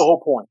that's the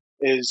whole point.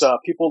 Is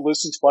people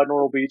listen to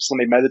binaural beats when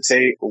they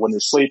meditate or when they're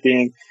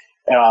sleeping,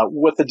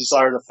 with the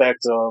desired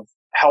effect of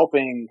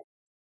helping,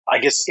 I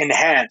guess,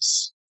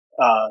 enhance,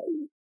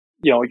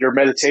 your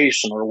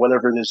meditation or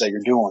whatever it is that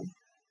you're doing.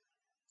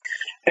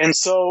 And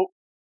so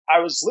I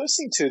was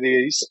listening to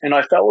these and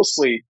I fell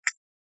asleep,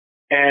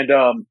 and,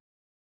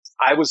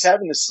 I was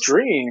having this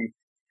dream,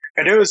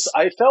 and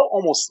I felt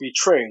almost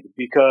betrayed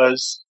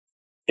because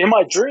in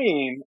my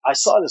dream, I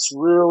saw this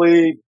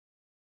really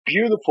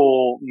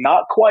beautiful,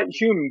 not quite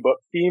human, but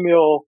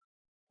female,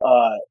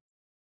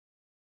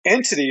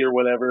 entity or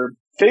whatever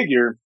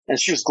figure. And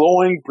she was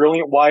glowing,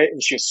 brilliant white,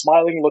 and she was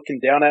smiling, looking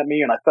down at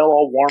me, and I felt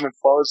all warm and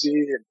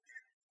fuzzy. And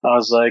I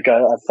was like, I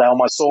found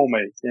my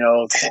soulmate,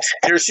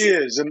 here she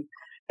is.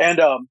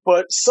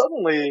 But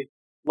suddenly,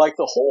 the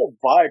whole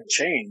vibe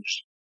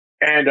changed.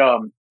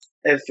 And,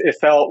 it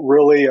felt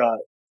really,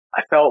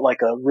 I felt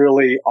like a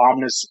really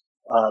ominous,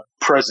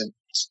 presence.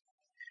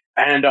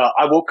 And,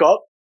 I woke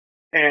up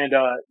and,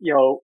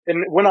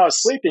 and when I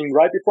was sleeping,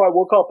 right before I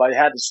woke up, I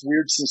had this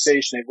weird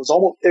sensation.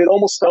 It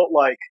almost felt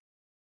like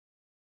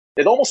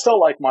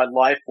my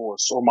life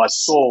force or my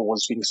soul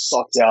was being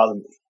sucked out of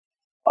me.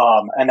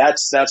 And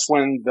that's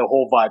when the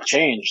whole vibe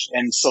changed.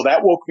 And so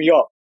that woke me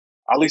up.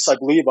 At least I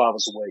believe I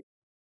was awake.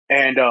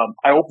 And,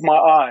 I opened my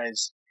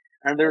eyes,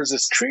 and there was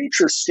this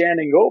creature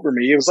standing over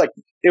me. It was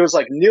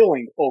like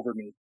kneeling over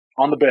me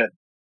on the bed.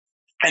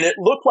 And it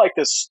looked like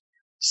this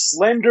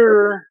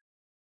slender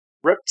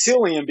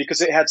reptilian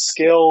because it had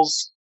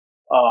scales.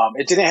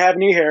 It didn't have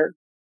any hair.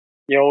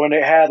 And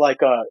it had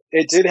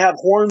it did have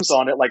horns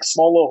on it, like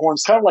small little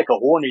horns, kind of like a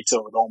horny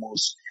toad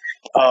almost.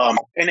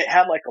 And it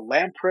had like a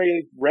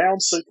lamprey,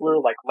 round circular,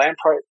 like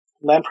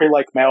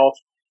lamprey-like mouth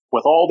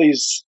with all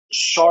these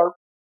sharp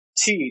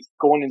teeth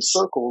going in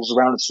circles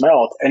around its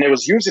mouth. And it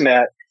was using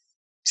that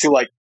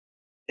to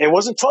it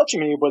wasn't touching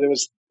me, but it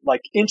was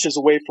inches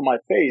away from my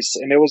face.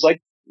 And it was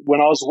when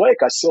I was awake,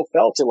 I still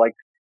felt it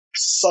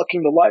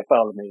sucking the life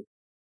out of me.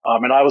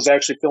 And I was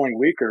actually feeling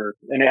weaker.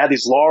 And it had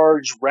these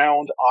large,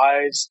 round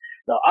eyes.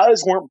 The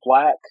eyes weren't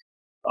black,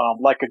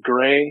 like a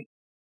gray,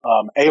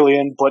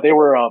 alien, but they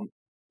were,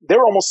 they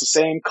were almost the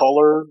same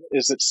color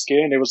as its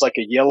skin. It was like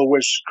a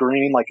yellowish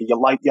green, like a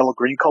light yellow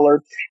green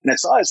color, and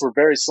its eyes were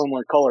very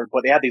similar colored,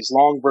 but they had these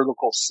long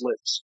vertical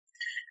slits.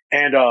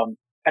 And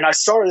I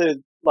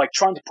started like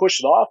trying to push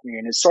it off me,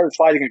 and it started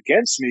fighting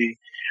against me,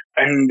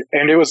 and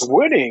it was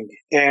winning.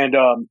 And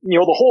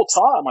the whole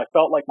time I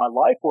felt like my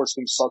life force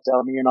being sucked out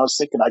of me, and I was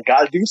thinking I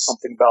got to do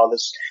something about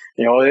this.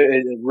 It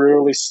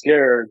really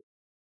scared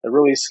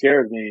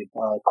me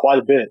quite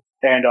a bit.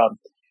 And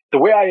the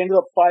way I ended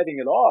up fighting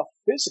it off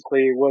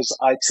physically was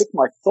I took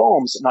my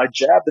thumbs and I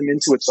jabbed them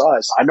into its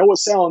eyes. I know it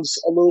sounds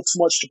a little too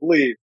much to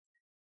believe,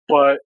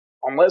 but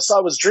unless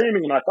I was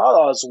dreaming and I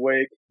thought I was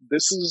awake,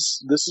 this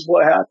is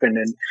what happened.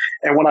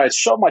 And when I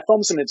shoved my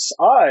thumbs in its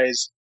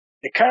eyes,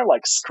 it kind of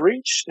like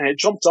screeched and it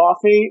jumped off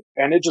me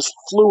and it just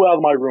flew out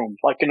of my room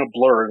like in a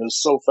blur. It was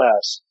so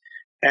fast.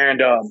 And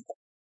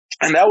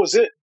that was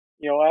it.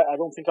 I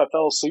don't think I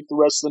fell asleep the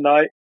rest of the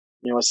night.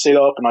 I stayed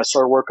up and I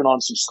started working on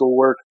some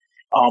schoolwork.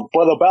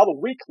 But about a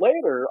week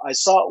later, I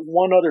saw it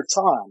one other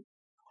time.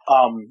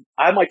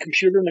 I had my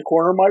computer in the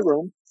corner of my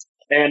room,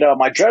 and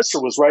my dresser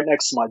was right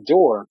next to my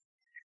door.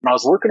 And I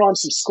was working on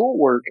some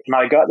schoolwork, and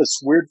I got this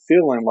weird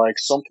feeling like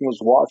something was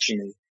watching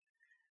me.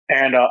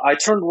 And I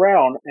turned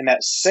around, and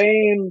that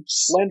same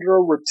slender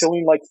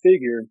reptilian-like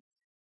figure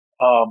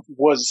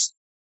was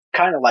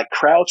kind of like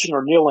crouching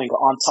or kneeling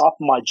on top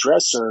of my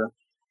dresser.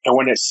 And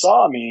when it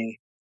saw me,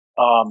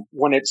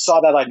 when it saw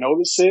that I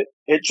noticed it,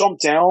 it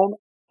jumped down.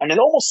 And it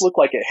almost looked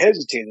like it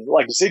hesitated,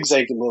 like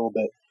zigzagged a little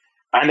bit.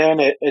 And then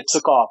it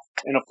took off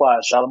in a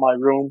flash out of my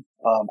room,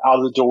 out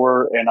of the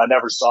door, and I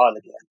never saw it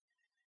again.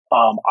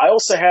 I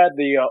also had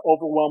the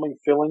overwhelming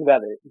feeling that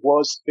it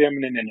was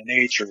feminine in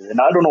nature. And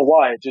I don't know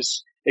why.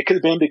 It could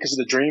have been because of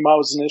the dream I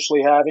was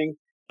initially having,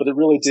 but it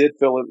really did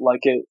feel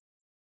like it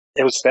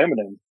was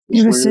feminine.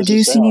 It was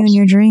seducing you in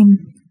your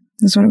dream.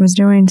 That's what it was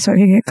doing, so it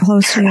could get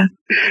close to you.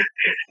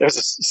 It was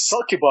a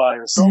succubi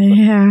or something.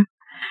 Yeah.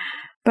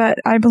 But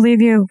I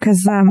believe you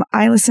because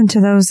I listened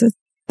to those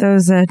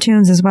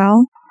tunes as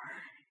well,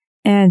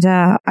 and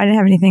I didn't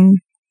have anything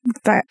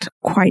that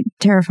quite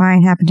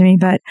terrifying happen to me.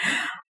 But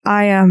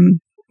I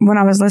when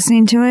I was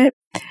listening to it,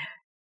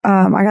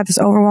 I got this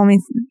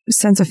overwhelming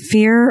sense of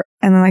fear,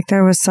 and then like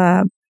there was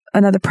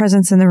another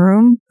presence in the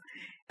room,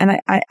 and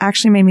I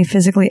actually made me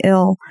physically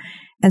ill.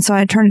 And so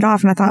I turned it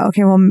off, and I thought,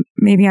 okay, well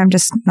maybe I'm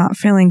just not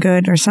feeling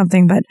good or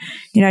something. But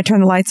I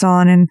turned the lights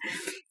on, and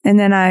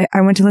then I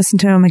went to listen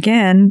to them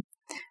again.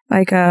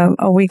 Like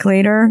a week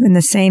later, and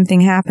the same thing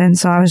happened.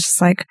 So I was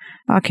just like,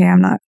 okay, I'm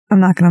not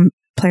going to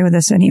play with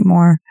this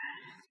anymore.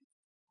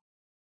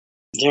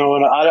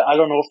 And I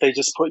don't know if they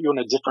just put you in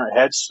a different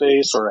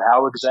headspace or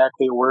how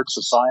exactly it works,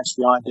 the science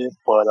behind it.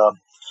 But,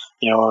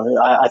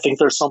 I think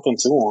there's something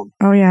to them.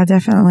 Oh, yeah,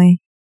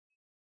 definitely.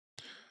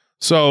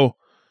 So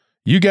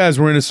you guys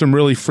were into some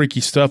really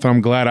freaky stuff. I'm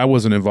glad I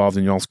wasn't involved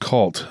in y'all's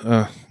cult.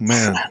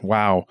 Man,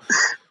 wow.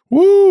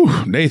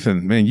 Woo,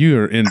 Nathan, man, you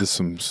are into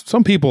some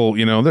people,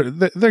 they're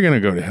going to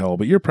go to hell,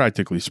 but you're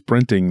practically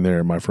sprinting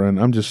there, my friend.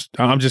 I'm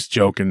just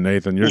joking,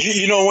 Nathan. When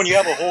you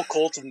have a whole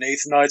cult of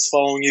Nathanites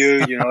following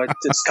you,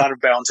 it's kind of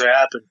bound to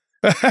happen.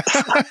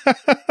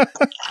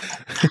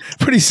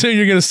 Pretty soon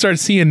you're going to start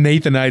seeing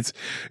Nathanites.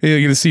 You're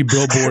going to see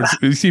billboards.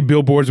 You see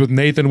billboards with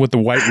Nathan with the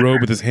white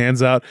robe with his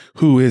hands out.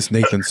 Who is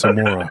Nathan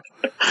Samora?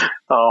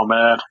 Oh,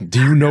 man.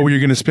 Do you know where you're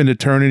going to spend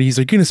eternity? He's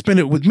like, you're going to spend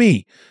it with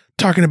me,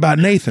 talking about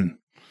Nathan.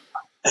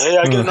 Hey,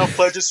 I get enough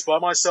pledges by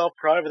myself,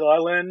 private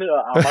island.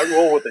 I might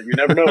roll with it. You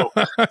never know.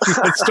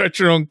 Start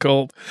your own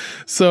cult.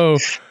 So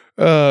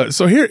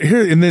here,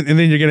 and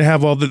then you're gonna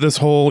have all this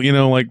whole,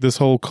 this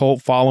whole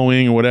cult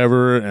following or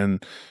whatever,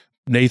 and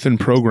Nathan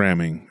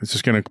programming. It's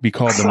just gonna be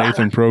called the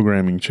Nathan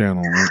Programming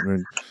Channel.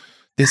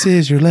 This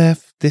is your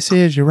left. This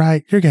is your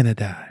right. You're gonna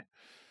die.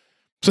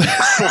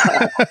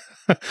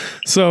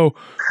 So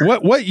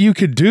what you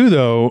could do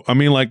though, I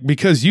mean, like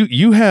because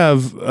you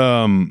have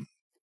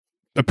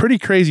a pretty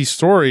crazy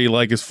story,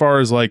 like as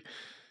far as like,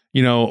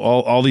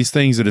 all these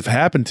things that have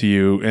happened to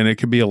you, and it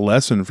could be a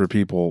lesson for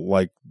people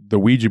like the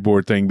Ouija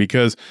board thing,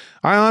 because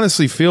I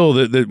honestly feel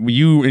that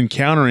you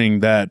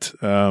encountering that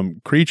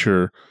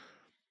creature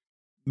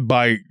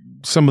by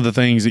some of the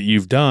things that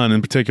you've done,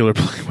 in particular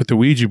with the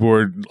Ouija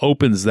board,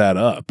 opens that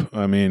up.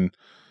 I mean,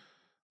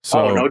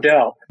 so no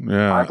doubt.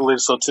 Yeah. I believe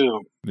so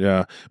too.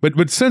 Yeah.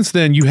 But since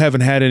then you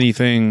haven't had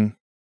anything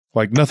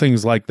like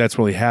nothing's like that's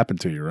really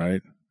happened to you,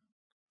 right?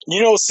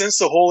 Since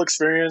the whole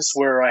experience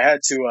where I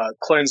had to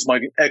cleanse my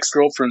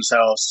ex-girlfriend's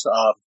house,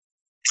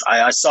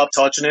 I stopped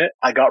touching it.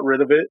 I got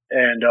rid of it,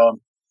 and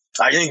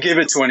I didn't give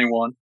it to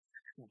anyone.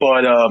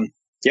 But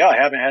yeah, I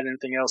haven't had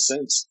anything else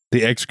since.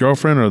 The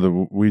ex-girlfriend or the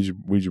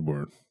Ouija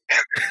board?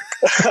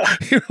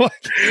 you're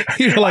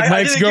like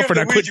my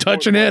ex-girlfriend. I quit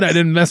touching it. I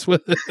didn't mess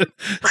with it.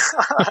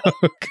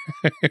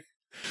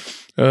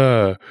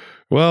 Okay.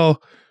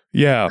 Well,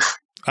 yeah.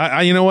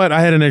 I you know what?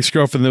 I had an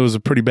ex-girlfriend that was a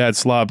pretty bad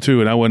slob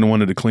too, and I wouldn't have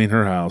wanted to clean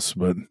her house,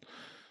 but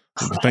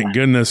thank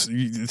goodness.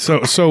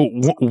 So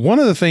one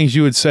of the things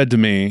you had said to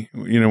me,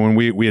 when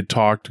we had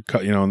talked,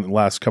 in the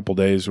last couple of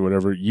days or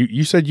whatever,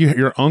 you said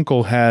your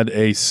uncle had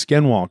a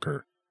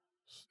skinwalker.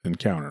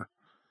 encounter.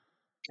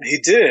 He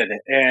did,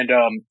 and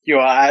you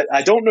know,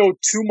 I don't know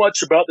too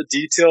much about the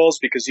details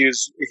because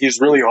he's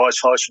really hush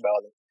hush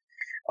about it.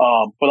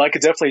 But I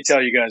could definitely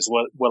tell you guys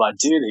what I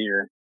did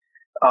here.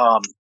 I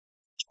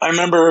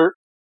remember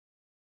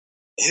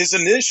his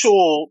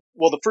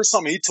the first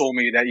time he told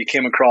me that he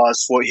came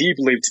across what he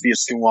believed to be a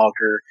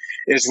skinwalker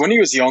is when he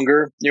was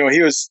younger. You know,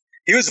 he was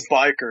a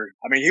biker.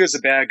 I mean, he was a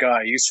bad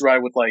guy. He used to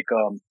ride with like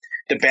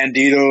the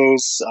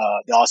Banditos,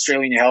 the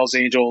Australian Hells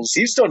Angels.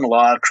 He's done a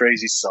lot of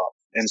crazy stuff.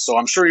 And so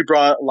I'm sure he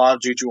brought a lot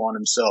of juju on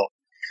himself.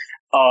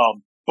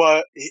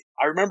 But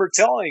I remember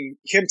telling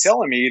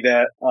me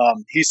that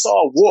he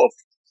saw a wolf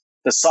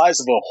the size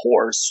of a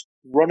horse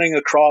running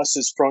across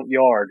his front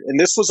yard. And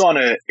this was on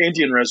an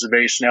Indian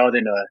reservation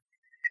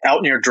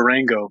out near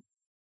Durango,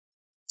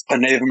 a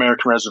Native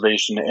American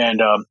reservation.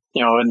 And,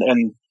 you know,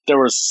 and there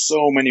were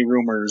so many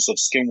rumors of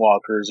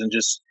skinwalkers and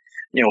just,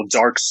 you know,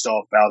 dark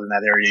stuff out in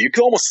that area. You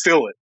could almost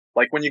feel it.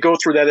 Like when you go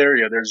through that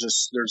area, there's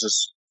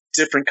this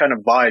different kind of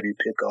vibe you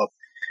pick up,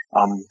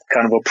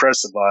 kind of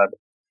oppressive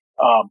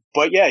vibe.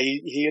 But yeah,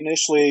 he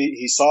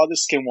initially saw the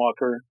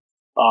skinwalker,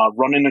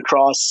 running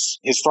across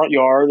his front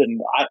yard. And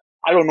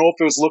I don't know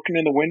if it was looking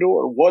in the window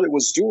or what it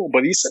was doing,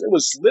 but he said it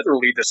was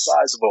literally the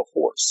size of a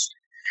horse.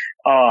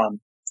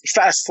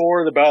 Fast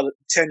forward about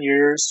 10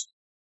 years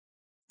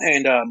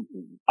and,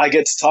 I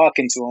get to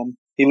talking to him.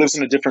 He lives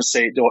in a different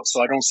state,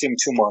 so I don't see him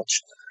too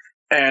much.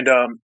 And,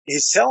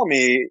 he's telling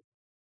me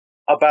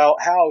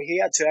about how he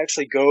had to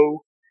actually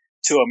go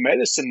to a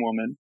medicine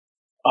woman,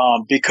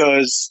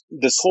 because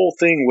this whole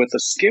thing with the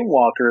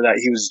skinwalker that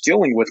he was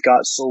dealing with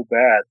got so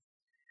bad.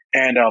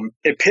 And,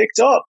 it picked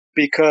up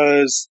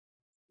because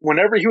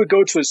whenever he would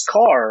go to his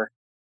car,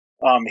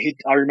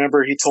 I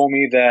remember he told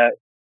me that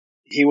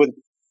he would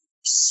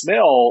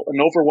smell an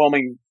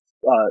overwhelming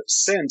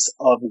sense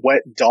of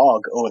wet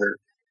dog odor.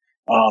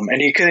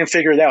 And he couldn't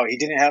figure it out. He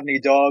didn't have any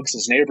dogs.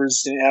 His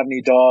neighbors didn't have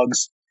any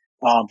dogs.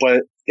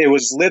 But it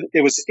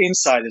was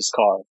inside his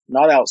car,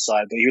 not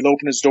outside. But he would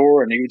open his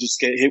door and he would just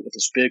get hit with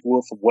this big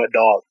whiff of wet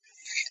dog.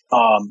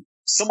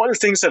 Some other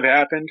things have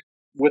happened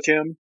with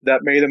him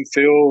that made him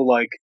feel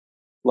like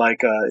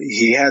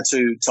he had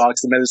to talk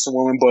to the medicine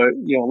woman. But,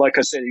 you know, like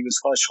I said, he was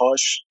hush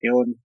hush, you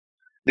know, and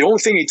the only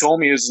thing he told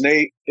me is,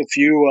 Nate, if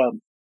you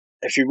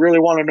really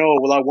want to know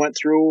what I went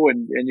through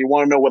and you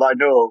want to know what I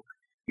know,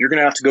 you're going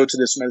to have to go to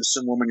this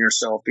medicine woman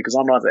yourself because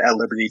I'm not at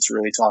liberty to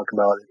really talk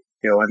about it.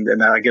 You know,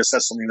 and I guess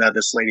that's something that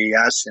this lady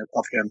asked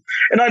of him.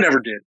 And I never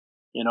did.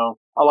 You know,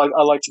 I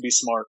like to be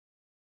smart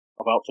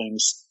about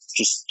things.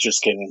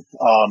 Just kidding.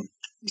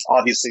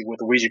 Obviously with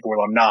the Ouija board,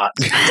 I'm not.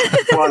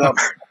 But,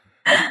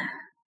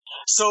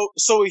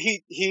 so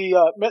he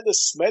met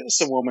this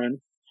medicine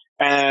woman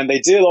and they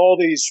did all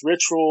these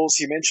rituals.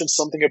 He mentioned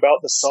something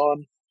about the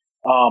sun.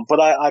 But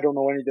I don't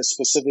know any of the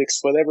specifics,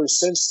 but ever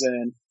since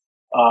then,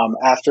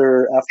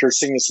 after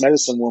seeing this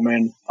medicine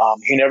woman,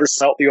 he never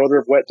smelt the odor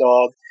of wet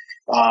dog.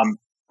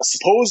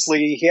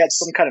 Supposedly he had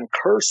some kind of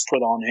curse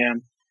put on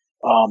him,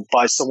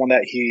 by someone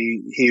that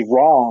he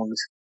wronged.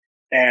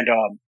 And,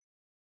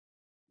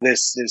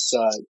 this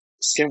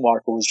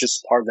skinwalker was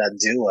just part of that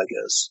deal, I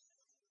guess.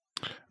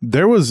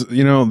 There was,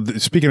 you know,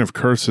 speaking of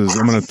curses,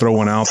 I'm going to throw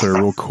one out there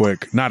real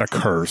quick. Not a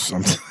curse.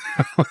 I'm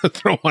going to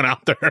throw one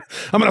out there.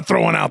 I'm going to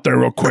throw one out there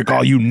real quick.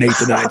 All you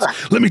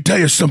Nathanites. Let me tell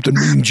you something,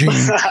 Mean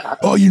Gene.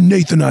 All you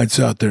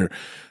Nathanites out there.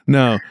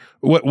 No,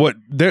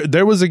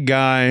 there was a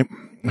guy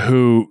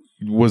who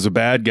was a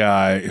bad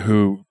guy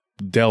who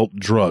dealt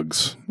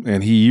drugs,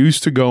 and he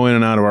used to go in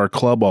and out of our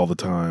club all the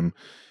time.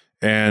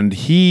 And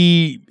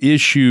he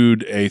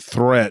issued a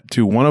threat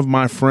to one of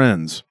my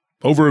friends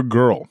over a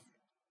girl.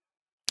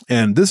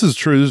 And this is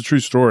true. This is a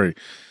true story.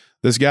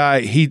 This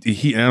guy, he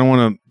and I don't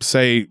want to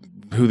say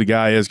who the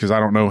guy is because I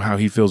don't know how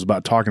he feels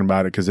about talking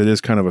about it because it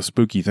is kind of a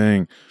spooky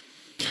thing.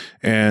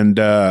 And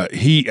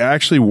he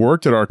actually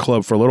worked at our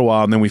club for a little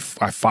while, and then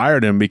I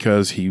fired him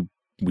because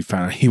we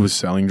found out he was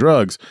selling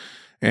drugs.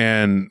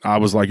 And I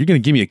was like, "You're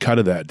going to give me a cut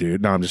of that,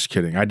 dude?" No, I'm just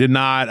kidding. I did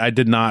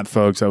not,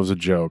 folks. That was a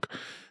joke.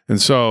 And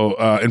so,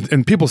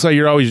 and people say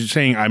you're always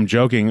saying I'm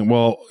joking.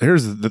 Well,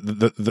 here's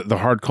the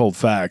hard cold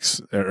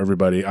facts,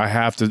 everybody. I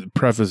have to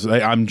preface,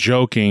 I'm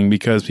joking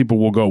because people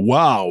will go,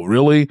 "Wow,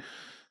 really?"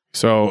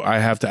 So I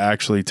have to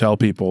actually tell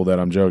people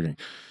that I'm joking.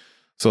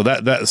 So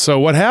so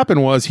what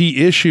happened was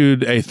he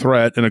issued a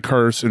threat and a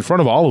curse in front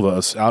of all of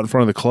us out in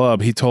front of the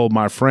club. He told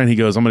my friend, he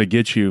goes, "I'm going to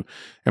get you."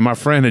 And my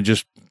friend had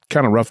just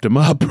kind of roughed him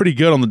up pretty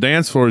good on the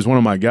dance floor. He's one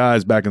of my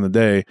guys back in the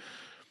day.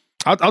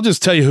 I'll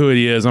just tell you who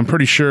he is. I'm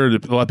pretty sure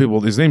that a lot of people,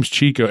 his name's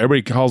Chico.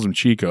 Everybody calls him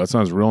Chico. That's not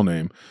his real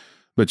name.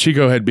 But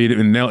Chico had beat him,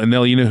 and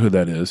Nell, you know who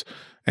that is.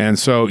 And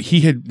so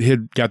he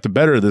had got the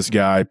better of this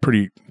guy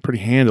pretty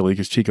handily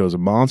because Chico's a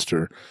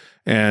monster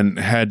and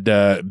had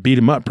beat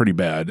him up pretty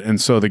bad.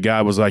 And so the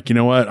guy was like, "You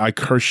know what? I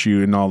curse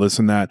you," and all this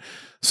and that.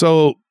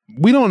 So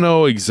we don't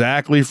know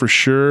exactly for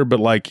sure, but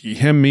like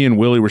him, me, and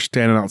Willie were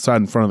standing outside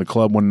in front of the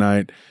club one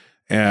night,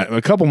 and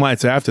a couple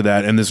nights after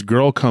that, and this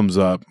girl comes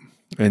up.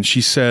 And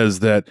she says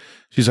that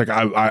she's like,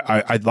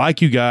 I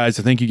like you guys.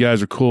 I think you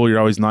guys are cool. You're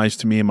always nice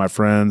to me and my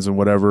friends and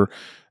whatever.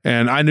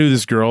 And I knew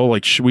this girl,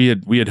 like we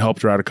had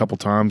helped her out a couple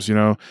times, you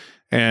know,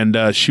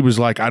 and she was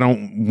like, I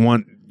don't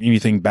want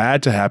anything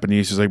bad to happen to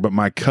you. She's like, but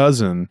my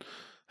cousin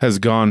has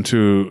gone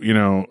to, you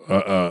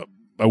know,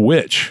 a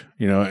witch,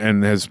 you know,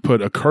 and has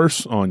put a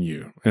curse on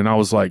you. And I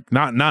was like,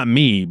 not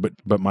me,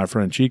 but my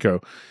friend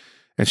Chico.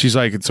 And she's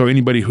like, so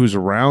anybody who's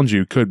around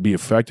you could be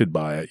affected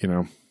by it, you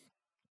know.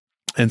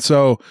 And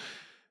so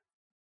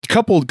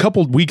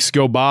couple weeks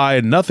go by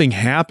and nothing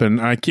happened.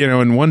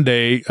 And one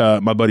day,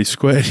 my buddy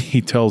Squid,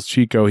 he tells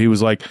Chico, he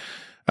was like,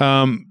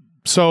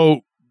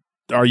 so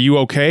are you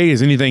okay?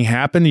 Has anything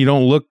happened? You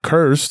don't look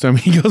cursed. I mean,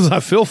 he goes, I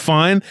feel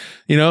fine.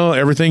 You know,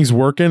 everything's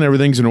working.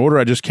 Everything's in order.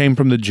 I just came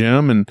from the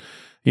gym and,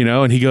 you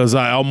know, and he goes,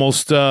 I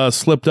almost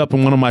slipped up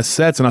in one of my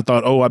sets and I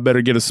thought, oh, I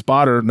better get a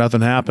spotter.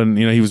 Nothing happened.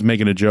 You know, he was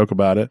making a joke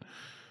about it.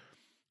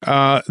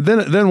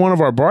 Then one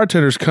of our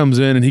bartenders comes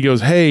in and he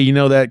goes, hey, you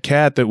know, that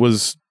cat that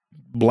was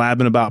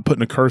blabbing about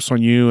putting a curse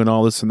on you and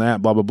all this and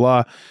that, blah, blah,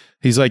 blah.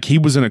 He's like, he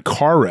was in a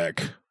car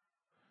wreck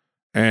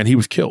and he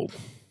was killed.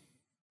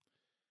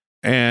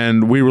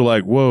 And we were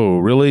like, whoa,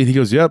 really? He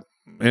goes, yep.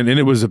 And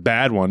it was a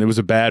bad one. It was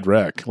a bad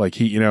wreck. Like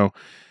he, you know,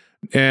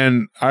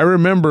 and I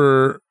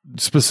remember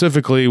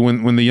specifically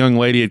when the young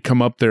lady had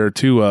come up there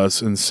to us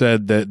and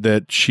said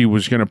that she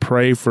was going to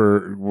pray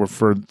for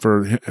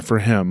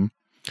him.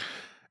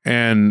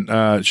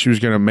 And she was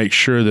going to make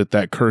sure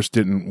that curse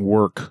didn't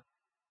work.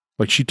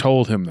 Like she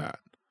told him that.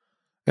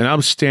 And I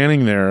was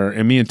standing there,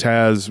 and me and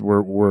Taz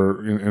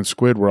and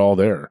Squid were all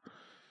there.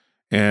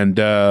 And,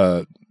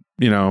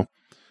 you know,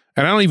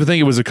 and I don't even think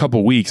it was a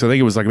couple weeks. I think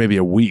it was like maybe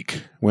a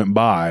week went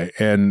by.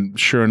 And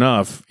sure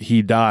enough,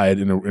 he died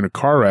in a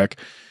car wreck.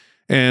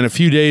 And a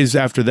few days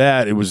after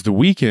that, it was the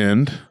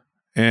weekend.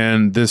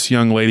 And this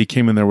young lady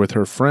came in there with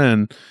her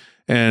friend.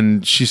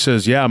 And she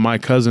says, yeah, my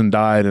cousin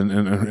died in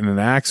an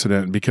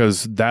accident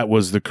because that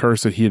was the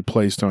curse that he had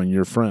placed on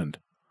your friend.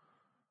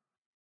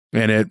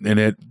 And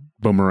it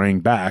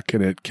boomeranged back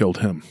and it killed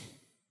him.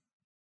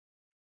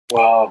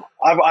 Wow.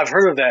 I've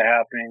heard of that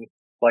happening.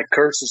 Like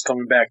curses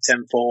coming back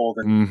tenfold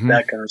and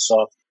that kind of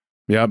stuff.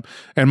 Yep.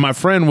 And my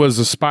friend was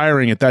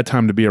aspiring at that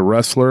time to be a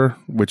wrestler,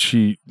 which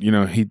he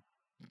wanted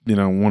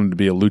to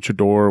be a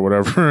luchador or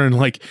whatever. And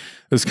like,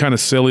 it was kind of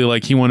silly.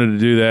 Like he wanted to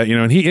do that, you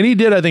know, and he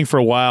did, I think for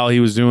a while he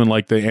was doing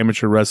like the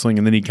amateur wrestling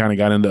and then he kind of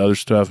got into other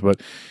stuff,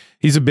 but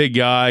he's a big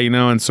guy, you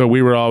know, and so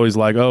we were always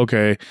like, oh,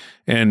 okay.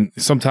 And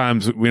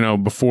sometimes, you know,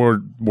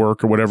 before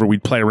work or whatever,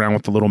 we'd play around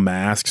with the little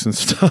masks and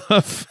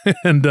stuff.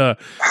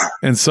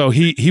 and so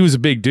he was a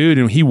big dude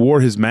and he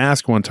wore his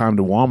mask one time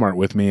to Walmart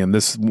with me. And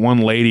this one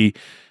lady,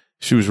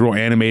 she was real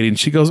animated and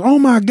she goes, oh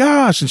my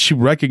gosh. And she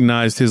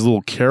recognized his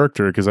little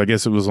character because I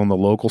guess it was on the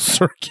local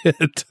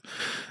circuit.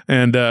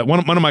 And one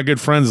of my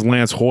good friends,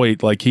 Lance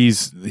Hoyt, like he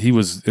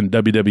was in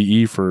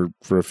WWE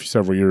for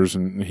several years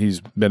and he's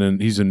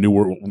in New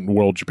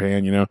World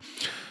Japan, you know.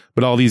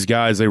 But all these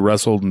guys, they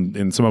wrestled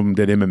and some of them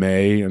did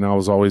MMA, and I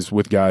was always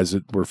with guys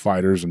that were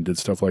fighters and did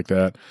stuff like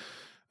that.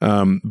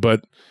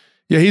 But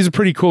yeah, he's a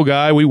pretty cool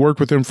guy. We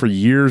worked with him for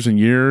years and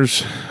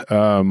years,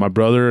 my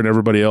brother and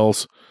everybody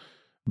else.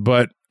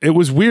 But it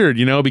was weird,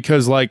 you know,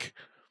 because like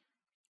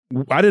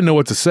I didn't know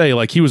what to say.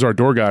 Like he was our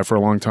door guy for a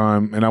long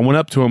time, and I went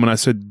up to him and I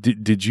said,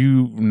 "Did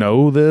you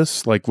know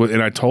this?" Like,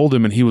 and I told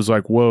him, and he was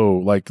like,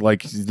 "Whoa!" Like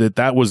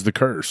that was the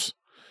curse,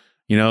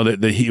 you know,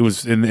 that he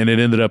was, and it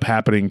ended up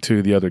happening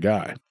to the other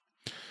guy.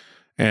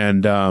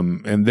 And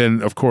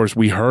then of course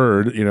we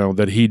heard, you know,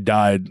 that he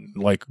died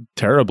like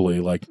terribly,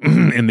 like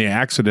in the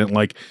accident,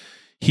 like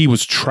he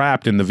was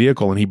trapped in the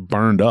vehicle and he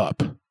burned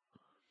up.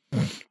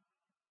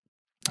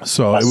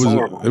 So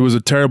it was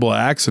a terrible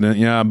accident.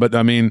 Yeah. But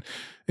I mean,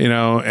 you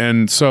know,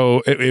 and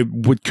so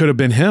it could have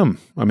been him.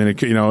 I mean,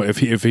 you know, if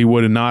he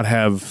would have not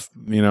have,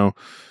 you know,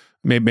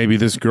 maybe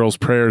this girl's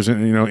prayers, you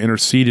know,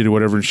 interceded or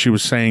whatever. And she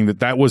was saying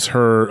that was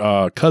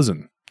her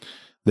cousin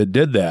that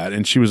did that.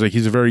 And she was like,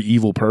 he's a very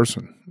evil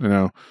person, you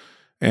know?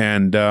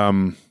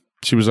 And,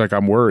 she was like,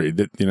 I'm worried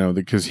that, you know,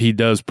 because he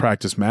does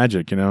practice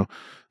magic, you know,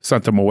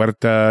 Santa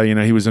Muerta, you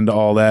know, he was into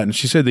all that. And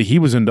she said that he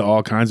was into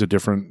all kinds of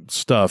different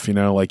stuff, you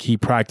know, like he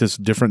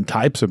practiced different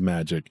types of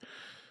magic.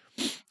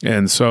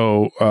 And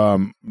so,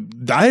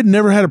 I had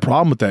never had a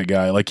problem with that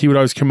guy. Like he would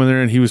always come in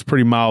there and he was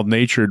pretty mild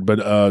natured,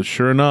 but,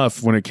 sure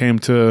enough, when it came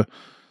to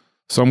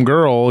some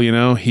girl, you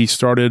know, he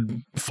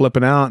started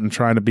flipping out and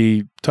trying to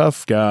be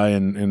tough guy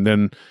and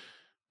then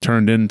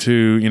turned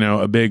into, you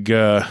know, a big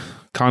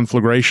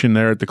conflagration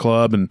there at the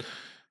club. And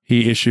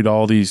he issued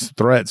all these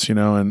threats, you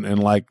know, and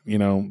like, you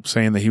know,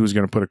 saying that he was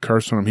going to put a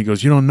curse on him. He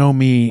goes, you don't know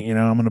me, you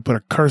know, I'm going to put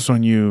a curse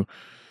on you.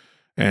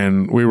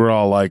 And we were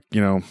all like, you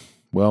know,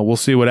 well, we'll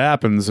see what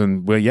happens.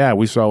 And well, yeah,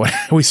 we saw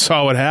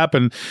what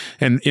happened.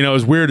 And, you know,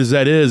 as weird as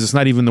that is, it's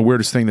not even the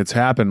weirdest thing that's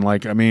happened.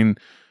 Like, I mean,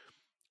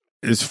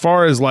 as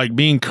far as like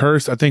being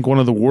cursed, I think one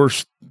of the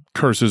worst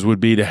curses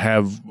would be to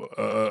have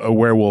a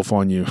werewolf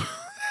on you.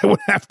 It would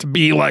have to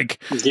be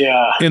like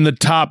in the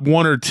top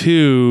one or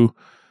two.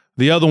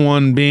 The other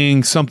one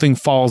being something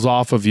falls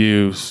off of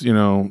you, you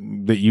know,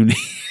 that you need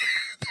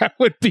That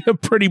would be a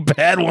pretty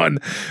bad one.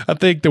 I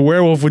think the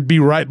werewolf would be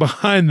right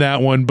behind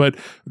that one, but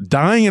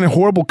dying in a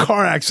horrible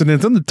car accident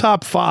is in the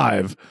top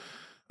 5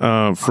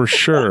 for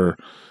sure.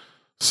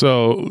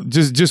 So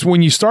just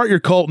when you start your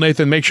cult,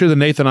 Nathan, make sure the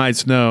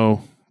Nathanites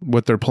know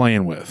what they're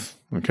playing with.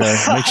 Okay,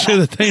 make sure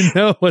that they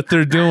know what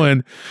they're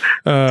doing,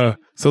 so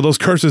those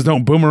curses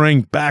don't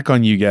boomerang back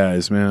on you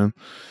guys, man.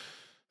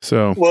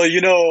 So, well,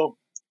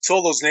 to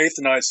all those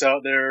Nathanites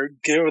out there,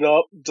 give it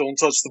up. Don't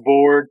touch the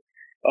board.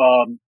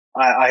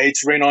 I hate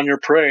to rain on your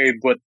parade,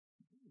 but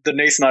the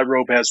Nathanite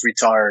robe has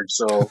retired,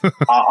 so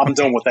I'm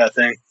done with that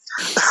thing.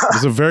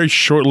 It's a very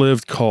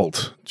short-lived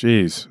cult.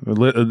 Jeez,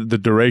 the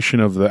duration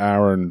of the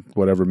hour and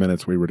whatever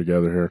minutes we were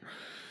together here.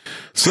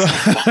 So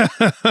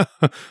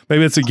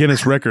maybe it's a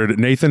Guinness record.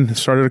 Nathan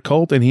started a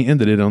cult and he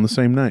ended it on the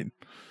same night.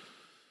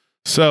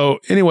 So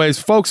anyways,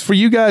 folks, for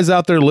you guys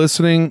out there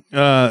listening,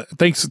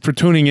 thanks for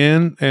tuning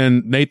in.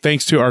 And Nate,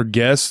 thanks to our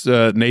guest,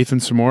 Nathan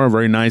Samora, a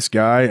very nice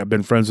guy. I've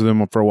been friends with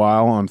him for a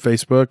while on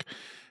Facebook.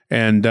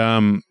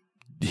 And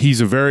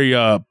he's a very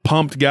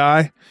pumped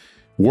guy,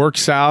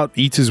 works out,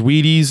 eats his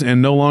Wheaties,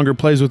 and no longer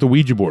plays with the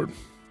Ouija board.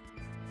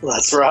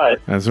 That's right.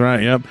 That's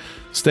right. Yep.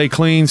 Stay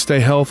clean, stay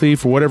healthy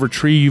for whatever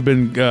tree you've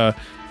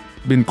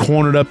been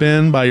cornered up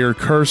in by your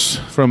curse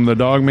from the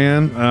dog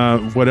man.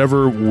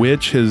 Whatever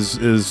witch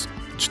is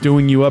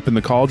stewing you up in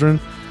the cauldron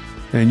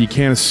and you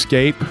can't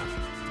escape.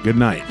 Good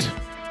night.